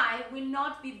 5, will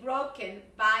not be broken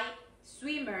by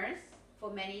swimmers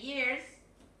for many years.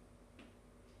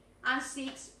 And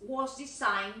 6, was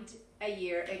designed a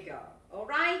year ago. All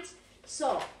right.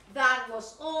 So that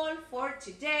was all for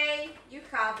today. You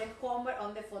have the homework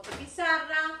on the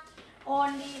fotopizarra.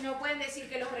 Only, no pueden decir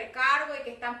que los recargo y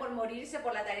que están por morirse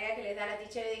por la tarea que les da la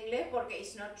teacher de inglés, porque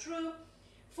it's not true.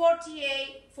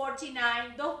 48,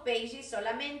 49, 2 pages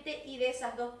solamente, y de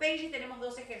esas 2 pages tenemos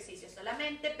 2 ejercicios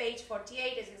solamente. Page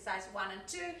 48, exercise 1 and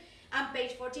 2, and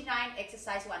page 49,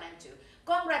 exercise 1 and 2.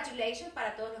 Congratulations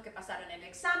para todos los que pasaron el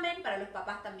examen, para los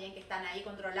papás también que están ahí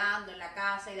controlando en la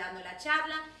casa y dando la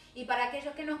charla, y para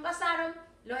aquellos que nos pasaron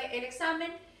el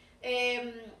examen,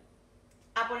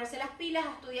 a ponerse las pilas,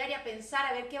 a estudiar y a pensar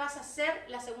a ver qué vas a hacer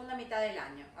la segunda mitad del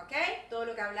año, ¿ok? Todo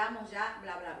lo que hablamos ya,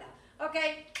 bla, bla, bla.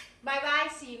 Okay, bye bye.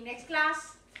 See you next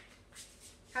class.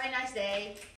 Have a nice day.